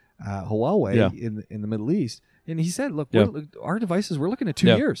in the Middle East, and he said, "Look, our devices, we're looking at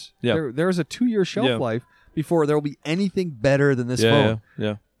 2 years. There's a 2-year shelf life before there will be anything better than this phone."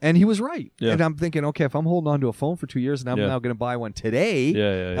 Yeah. And he was right. Yeah. And I'm thinking, okay, if I'm holding on to a phone for 2 years and I'm now going to buy one today,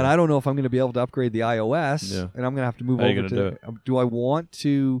 and I don't know if I'm going to be able to upgrade the iOS, and I'm going to have to move over to. Do I want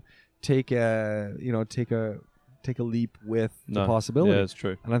to take a leap with the possibility? Yeah, that's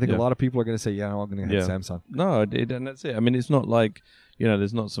true. And I think a lot of people are going to say, I'm going to have Samsung. No, and that's it. It's not like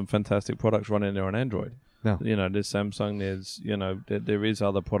there's not some fantastic products running there on Android. No, there's Samsung. There's there is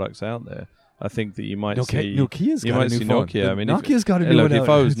other products out there. I think that you might see Nokia's got a new phone. Nokia. Nokia's got a new one. If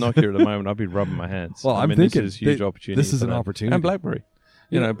I was Nokia at the moment, I'd be rubbing my hands. Well, I'm thinking this is a huge opportunity. This is an opportunity. And BlackBerry.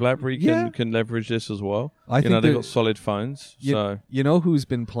 BlackBerry can leverage this as well. I think they've got solid phones. Who's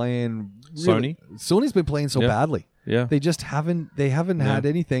been playing? Sony. Sony's been playing so badly. Yeah. They just haven't. They haven't had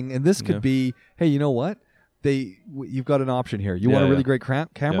anything. And this could be. Hey, you know what? You've got an option here. You want a really great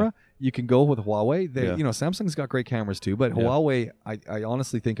camera? Yeah. You can go with Huawei. Samsung's got great cameras too, but Huawei, I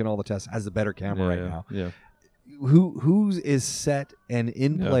honestly think in all the tests has the better camera right now. Yeah. Who is set and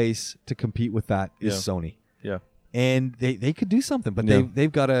in place to compete with that is Sony. Yeah. And they could do something, but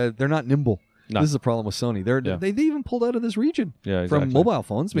they're not nimble. No. This is a problem with Sony. They even pulled out of this region from mobile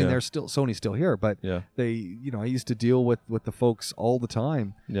phones. Sony's still here, but they I used to deal with the folks all the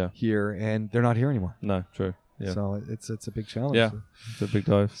time here, and they're not here anymore. No, true. Yeah. So it's a big challenge. Yeah, it's a big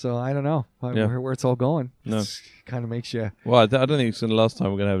dive. So I don't know where it's all going. No, it kind of makes you. Well, I don't think it's the last time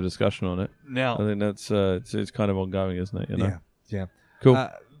we're going to have a discussion on it. No, I think that's it's kind of ongoing, isn't it? Yeah.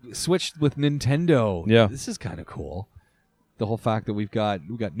 Cool. Switched with Nintendo. Yeah, this is kind of cool. The whole fact that we've got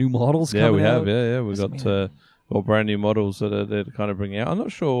new models. Coming we have. out. Yeah. We've got or brand new models that they're kind of bringing out. I'm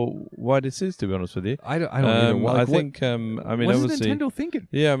not sure why this is, to be honest with you. I don't either. Well, I think. I mean, what obviously, is Nintendo thinking?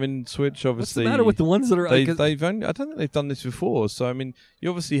 Yeah, I mean, Switch obviously. What's the matter with the ones that are? They've only. I don't think they've done this before. So I mean, you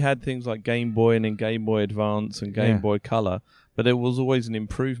obviously had things like Game Boy and then Game Boy Advance and Game Boy Color, but there was always an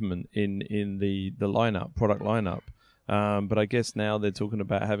improvement in the product lineup. But I guess now they're talking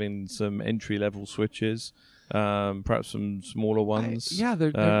about having some entry level Switches. Perhaps some smaller ones.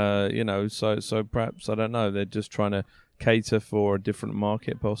 They're so perhaps, I don't know, they're just trying to cater for a different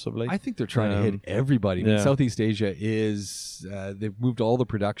market, possibly. I think they're trying to hit everybody. Yeah. Southeast Asia is they've moved all the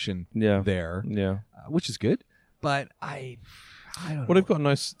production there, which is good. But I don't know. Well,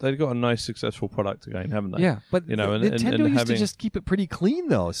 they've got a nice successful product again, haven't they? Yeah, but Nintendo used to just keep it pretty clean,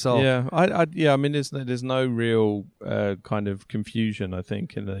 though. So yeah, I mean, there's no real kind of confusion, I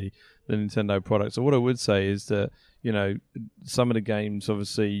think, in the Nintendo product. So what I would say is that, some of the games,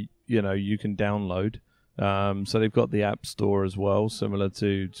 obviously, you can download. So they've got the App Store as well, similar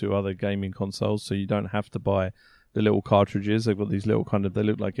to other gaming consoles. So you don't have to buy the little cartridges. They've got these little they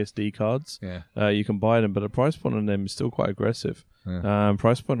look like SD cards. Yeah. You can buy them, but the price point on them is still quite aggressive. Yeah.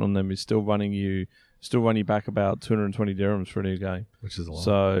 Price point on them is still running you back about 220 dirhams for a new game, which is a lot.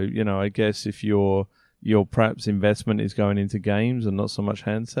 So I guess if your perhaps investment is going into games and not so much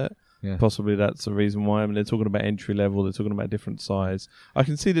handset, possibly that's the reason why. I mean, they're talking about entry level. They're talking about different size. I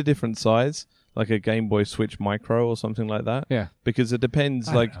can see the different size, like a Game Boy Switch Micro or something like that. Yeah. Because it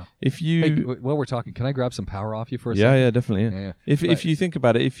depends. Like if you, hey, while we're talking, can I grab some power off you for a second? Yeah, definitely. Yeah. If you think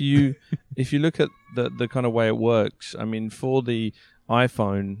about it, if you look at the kind of way it works, I mean, for the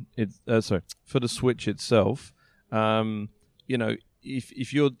iPhone, for the Switch itself,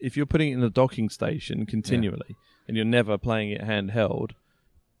 if you're putting it in the docking station continually and you're never playing it handheld,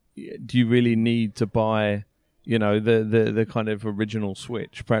 do you really need to buy the kind of original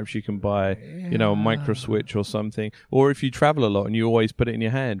Switch? Perhaps you can buy a micro Switch or something, or if you travel a lot and you always put it in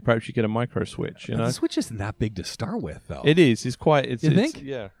your hand, perhaps you get a micro Switch. The Switch isn't that big to start with, though. It is. It's quite. You think?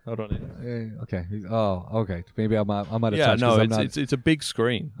 Yeah. Hold on. Okay. Oh, okay. Maybe I might have Yeah. touched. No. It's a big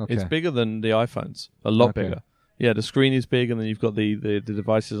screen. Okay. It's bigger than the iPhones. A lot bigger. Yeah, the screen is big, and then you've got the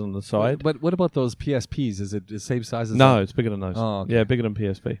devices on the side. But what about those PSPs? Is it the same size as No, it's bigger than those. Oh, okay. Yeah, bigger than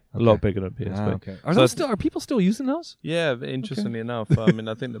PSP. A lot bigger than PSP. Okay. Are people still using those? Yeah, interestingly enough. I mean,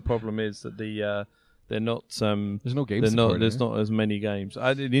 I think the problem is that they're not. There's no games support. There's not as many games.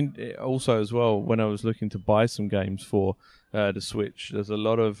 I did also as well when I was looking to buy some games for the Switch. There's a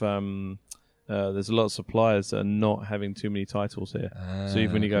lot of suppliers that are not having too many titles here. So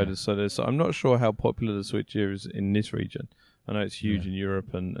even when you go to so I'm not sure how popular the Switch is in this region. I know it's huge in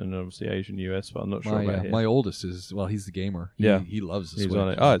Europe and obviously Asia and US, but I'm not sure about here. My oldest is, he's the gamer. He loves the Switch. On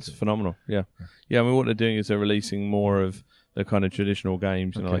it. Oh, it's phenomenal. Yeah. I mean, what they're doing is they're releasing more of the kind of traditional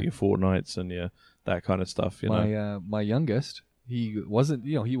games, like your Fortnites and that kind of stuff. My youngest, he wasn't,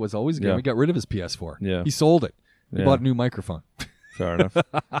 he was always a gamer. He got rid of his PS4. Yeah. He sold it. He bought a new microphone. Fair enough.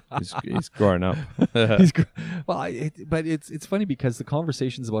 He's growing up. But it's funny because the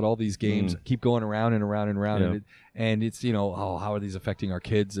conversations about all these games keep going around and around and around, and it's how are these affecting our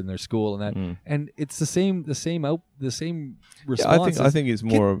kids and their school and that, and it's the same response. I think it's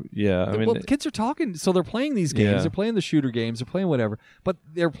more. I mean, kids are talking, so they're playing these games. They're playing the shooter games. They're playing whatever, but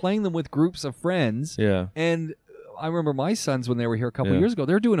they're playing them with groups of friends. Yeah, and I remember my sons when they were here a couple of years ago.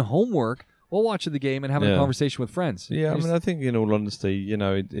 They're doing homework while watching the game and having a conversation with friends. Yeah, I mean, I think in all honesty,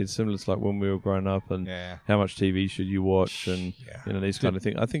 it's similar to like when we were growing up and how much TV should you watch and these kind of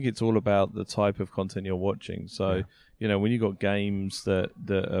things. I think it's all about the type of content you're watching. So when you got games that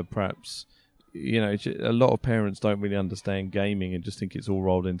are perhaps a lot of parents don't really understand gaming and just think it's all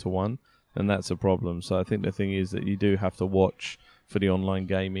rolled into one, and that's a problem. So I think the thing is that you do have to watch for the online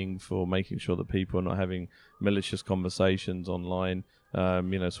gaming, for making sure that people are not having malicious conversations online. So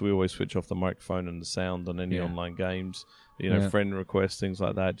we always switch off the microphone and the sound on any online games. Friend requests, things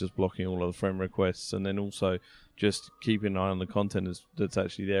like that, just blocking all of the friend requests, and then also just keeping an eye on the content that's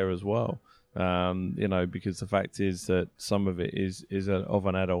actually there as well. Because the fact is that some of it is of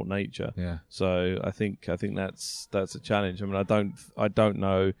an adult nature. Yeah. So I think that's a challenge. I mean, I don't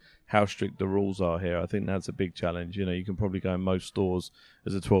know how strict the rules are here. I think that's a big challenge. You can probably go in most stores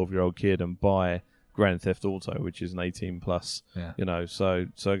as a 12-year-old kid and buy Grand Theft Auto, which is an 18 plus. Yeah. So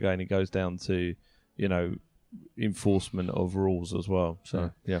again, it goes down to enforcement of rules as well.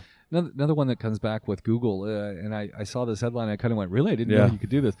 So Another one that comes back with Google, and I saw this headline, I kind of went, really? I didn't know you could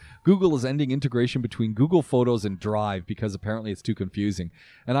do this. Google is ending integration between Google Photos and Drive because apparently it's too confusing.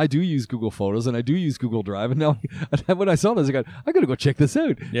 And I do use Google Photos and I do use Google Drive. And now when I saw this, I got to go check this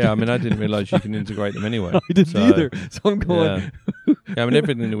out. Yeah, I mean, I didn't realize you can integrate them anyway. I didn't either. So I'm going, Yeah, I mean,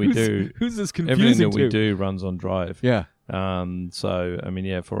 everything that we do, who's this confusing everything that we to? do runs on Drive. Yeah. So I mean,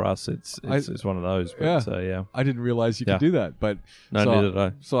 yeah, for us, it's one of those. But, yeah. I didn't realize you could do that, but No, neither did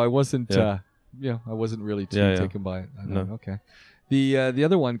I. So I wasn't. Yeah. I wasn't really too taken by it. Okay. The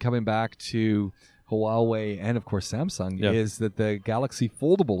other one coming back to Huawei and of course Samsung is that the Galaxy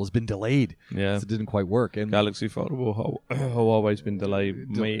Foldable has been delayed. Yeah, it didn't quite work. And Galaxy Foldable, Huawei's been delayed.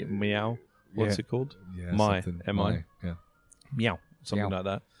 Meow, what's it called? Yeah, Mi. Yeah, Meow, something like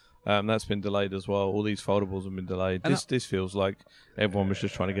that. That's been delayed as well. All these foldables have been delayed. This feels like everyone was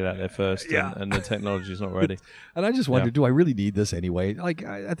just trying to get out there first, and the technology is not ready. And I just wonder, do I really need this anyway? Like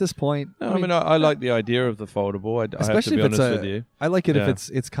at this point, no, I mean, I like the idea of the foldable. I have to be honest with you. I like it if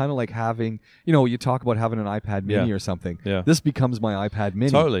it's kind of like having, you talk about having an iPad Mini or something. Yeah. This becomes my iPad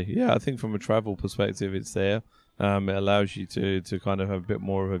Mini. Totally. Yeah, I think from a travel perspective, it's there. It allows you to kind of have a bit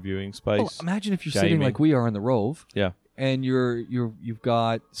more of a viewing space. Well, imagine if you're sitting like we are on the Rove. Yeah. And you've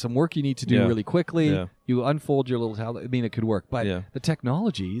got some work you need to do really quickly. Yeah. You unfold your little tablet. I mean, it could work, but the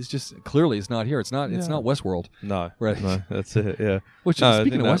technology is just clearly it's not here. It's not. It's not Westworld. No, right? No, that's it. Yeah. Which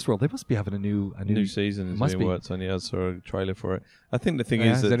speaking of Westworld, they must be having a new season is being worked on. Yeah, I saw a trailer for it. I think the thing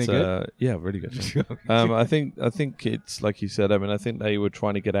is that any good? really good. I think it's like you said. I mean, I think they were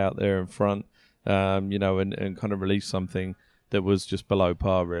trying to get out there in front, and kind of release something that was just below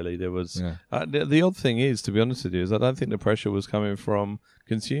par, really. There was the odd thing is, to be honest with you, is I don't think the pressure was coming from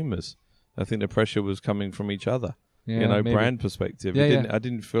consumers. I think the pressure was coming from each other. Yeah, brand perspective. I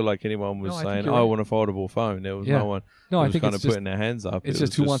didn't feel like anyone was saying, "I want a foldable phone." There was no one. No, who I was think kind it's of putting their hands up. It's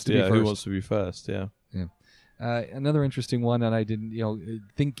just who wants to be first. Who wants to be first? Yeah. Another interesting one, and I didn't.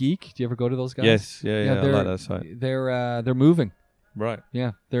 ThinkGeek. Do you ever go to those guys? Yes. Yeah. I like that site. They're moving. Right.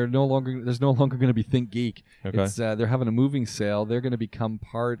 Yeah, there's no longer going to be ThinkGeek. Okay. It's they're having a moving sale. They're going to become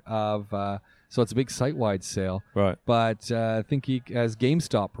part of. So it's a big site-wide sale. Right. But ThinkGeek, as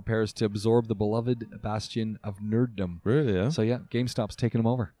GameStop prepares to absorb the beloved bastion of nerddom. Really? Yeah. So GameStop's taking them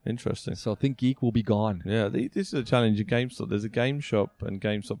over. Interesting. So ThinkGeek will be gone. Yeah. This is a challenge at GameStop. There's a Game Shop and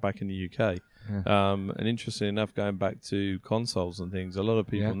GameStop back in the UK. Yeah. And interesting enough, going back to consoles and things, a lot of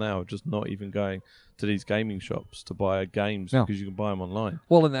people now are just not even going to these gaming shops to buy games because you can buy them online.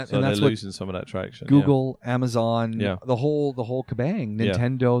 Well, and that's they're losing some of that traction. Google, Amazon, the whole kabang,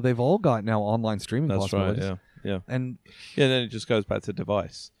 Nintendo, they've all got now online streaming possibilities. Right, yeah. And then it just goes back to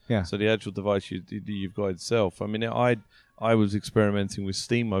device. Yeah. So the actual device you've got itself. I mean, I was experimenting with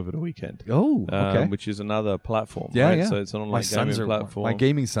Steam over the weekend. Oh, okay. Which is another platform. Yeah, right? yeah. So it's an online gaming platform. My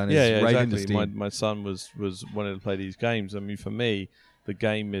gaming son is right into Steam. My son was wanting to play these games. I mean, for me, the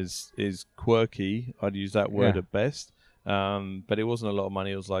game is quirky. I'd use that word at best. But it wasn't a lot of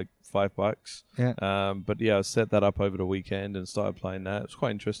money. It was like $5. Yeah. But I set that up over the weekend and started playing that. It was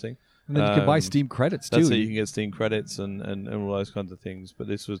quite interesting. And then you can buy Steam credits too. That's it. You can get Steam credits and all those kinds of things. But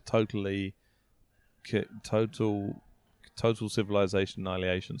this was total civilization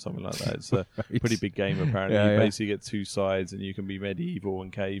annihilation, something like that. It's a pretty big game, apparently. You basically get two sides, and you can be medieval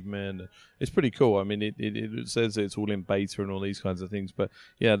and caveman. It's pretty cool. I mean, it says it's all in beta and all these kinds of things. But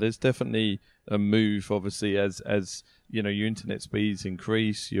there's definitely a move, obviously, as your internet speeds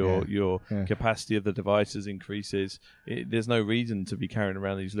increase, your capacity of the devices increases. There's no reason to be carrying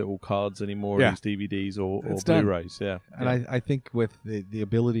around these little cards anymore, these DVDs or Blu-rays. Yeah, and I think with the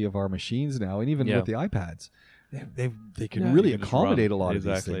ability of our machines now, and even with the iPads, they can really accommodate a lot of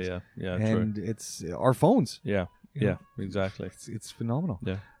these things. Yeah, and true. It's our phones. Yeah, exactly. It's phenomenal.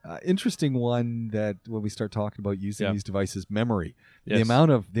 Yeah. Interesting one that when we start talking about using these devices, memory, yes.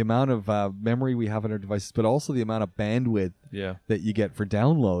 the amount of memory we have in our devices, but also the amount of bandwidth that you get for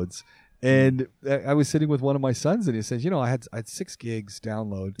downloads. And I was sitting with one of my sons, and he says, I had 6 gigs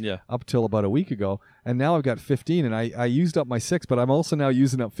download up till about a week ago, and now I've got 15, and I used up my 6, but I'm also now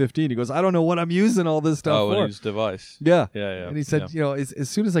using up 15. He goes, I don't know what I'm using all this stuff for. Oh, his device. Yeah. Yeah. And he said, as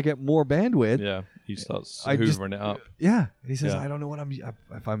soon as I get more bandwidth, he starts hoovering it up. Yeah. And he says, I don't know what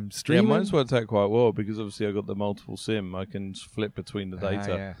if I'm streaming. Yeah, mine's worked out quite well because obviously I've got the multiple SIM. I can flip between the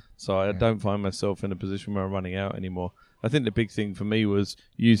data. So I don't find myself in a position where I'm running out anymore. I think the big thing for me was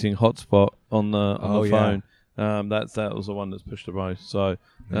using hotspot on the phone. That was the one that's pushed the most. So,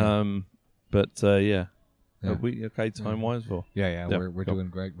 time wise for. We're doing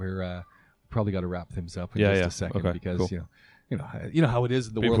great. We're probably got to wrap things up in just a second because you know how it is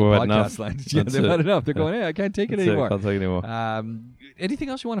in the People world of have had podcast enough. land. Yeah, That's they've it. had enough. They're going, hey, I can't take it That's anymore. Can't take it anymore. Anything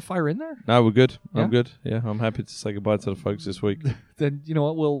else you want to fire in there? No, we're good. Yeah? I'm good. Yeah, I'm happy to say goodbye to the folks this week. Then you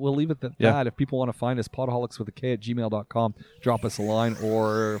know what, we'll leave it at that. If people want to find us, podaholics@gmail.com, drop us a line,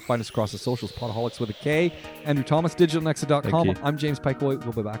 or find us across the socials, podaholics. Andrew Thomas, digitalnexa.com. Thank you. I'm James Pikeway.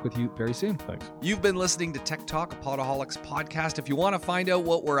 We'll be back with you very soon. Thanks. You've been listening to Tech Talk, a Podaholics podcast. If you want to find out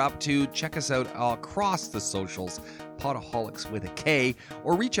what we're up to, check us out across the socials, Podaholics,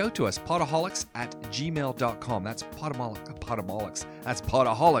 or reach out to us, podaholics@gmail.com. That's Podaholics. That's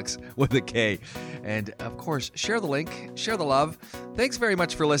Podaholics. And of course, share the link, share the love. Thanks very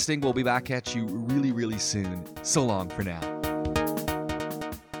much for listening. We'll be back at you really, really soon. So long for now.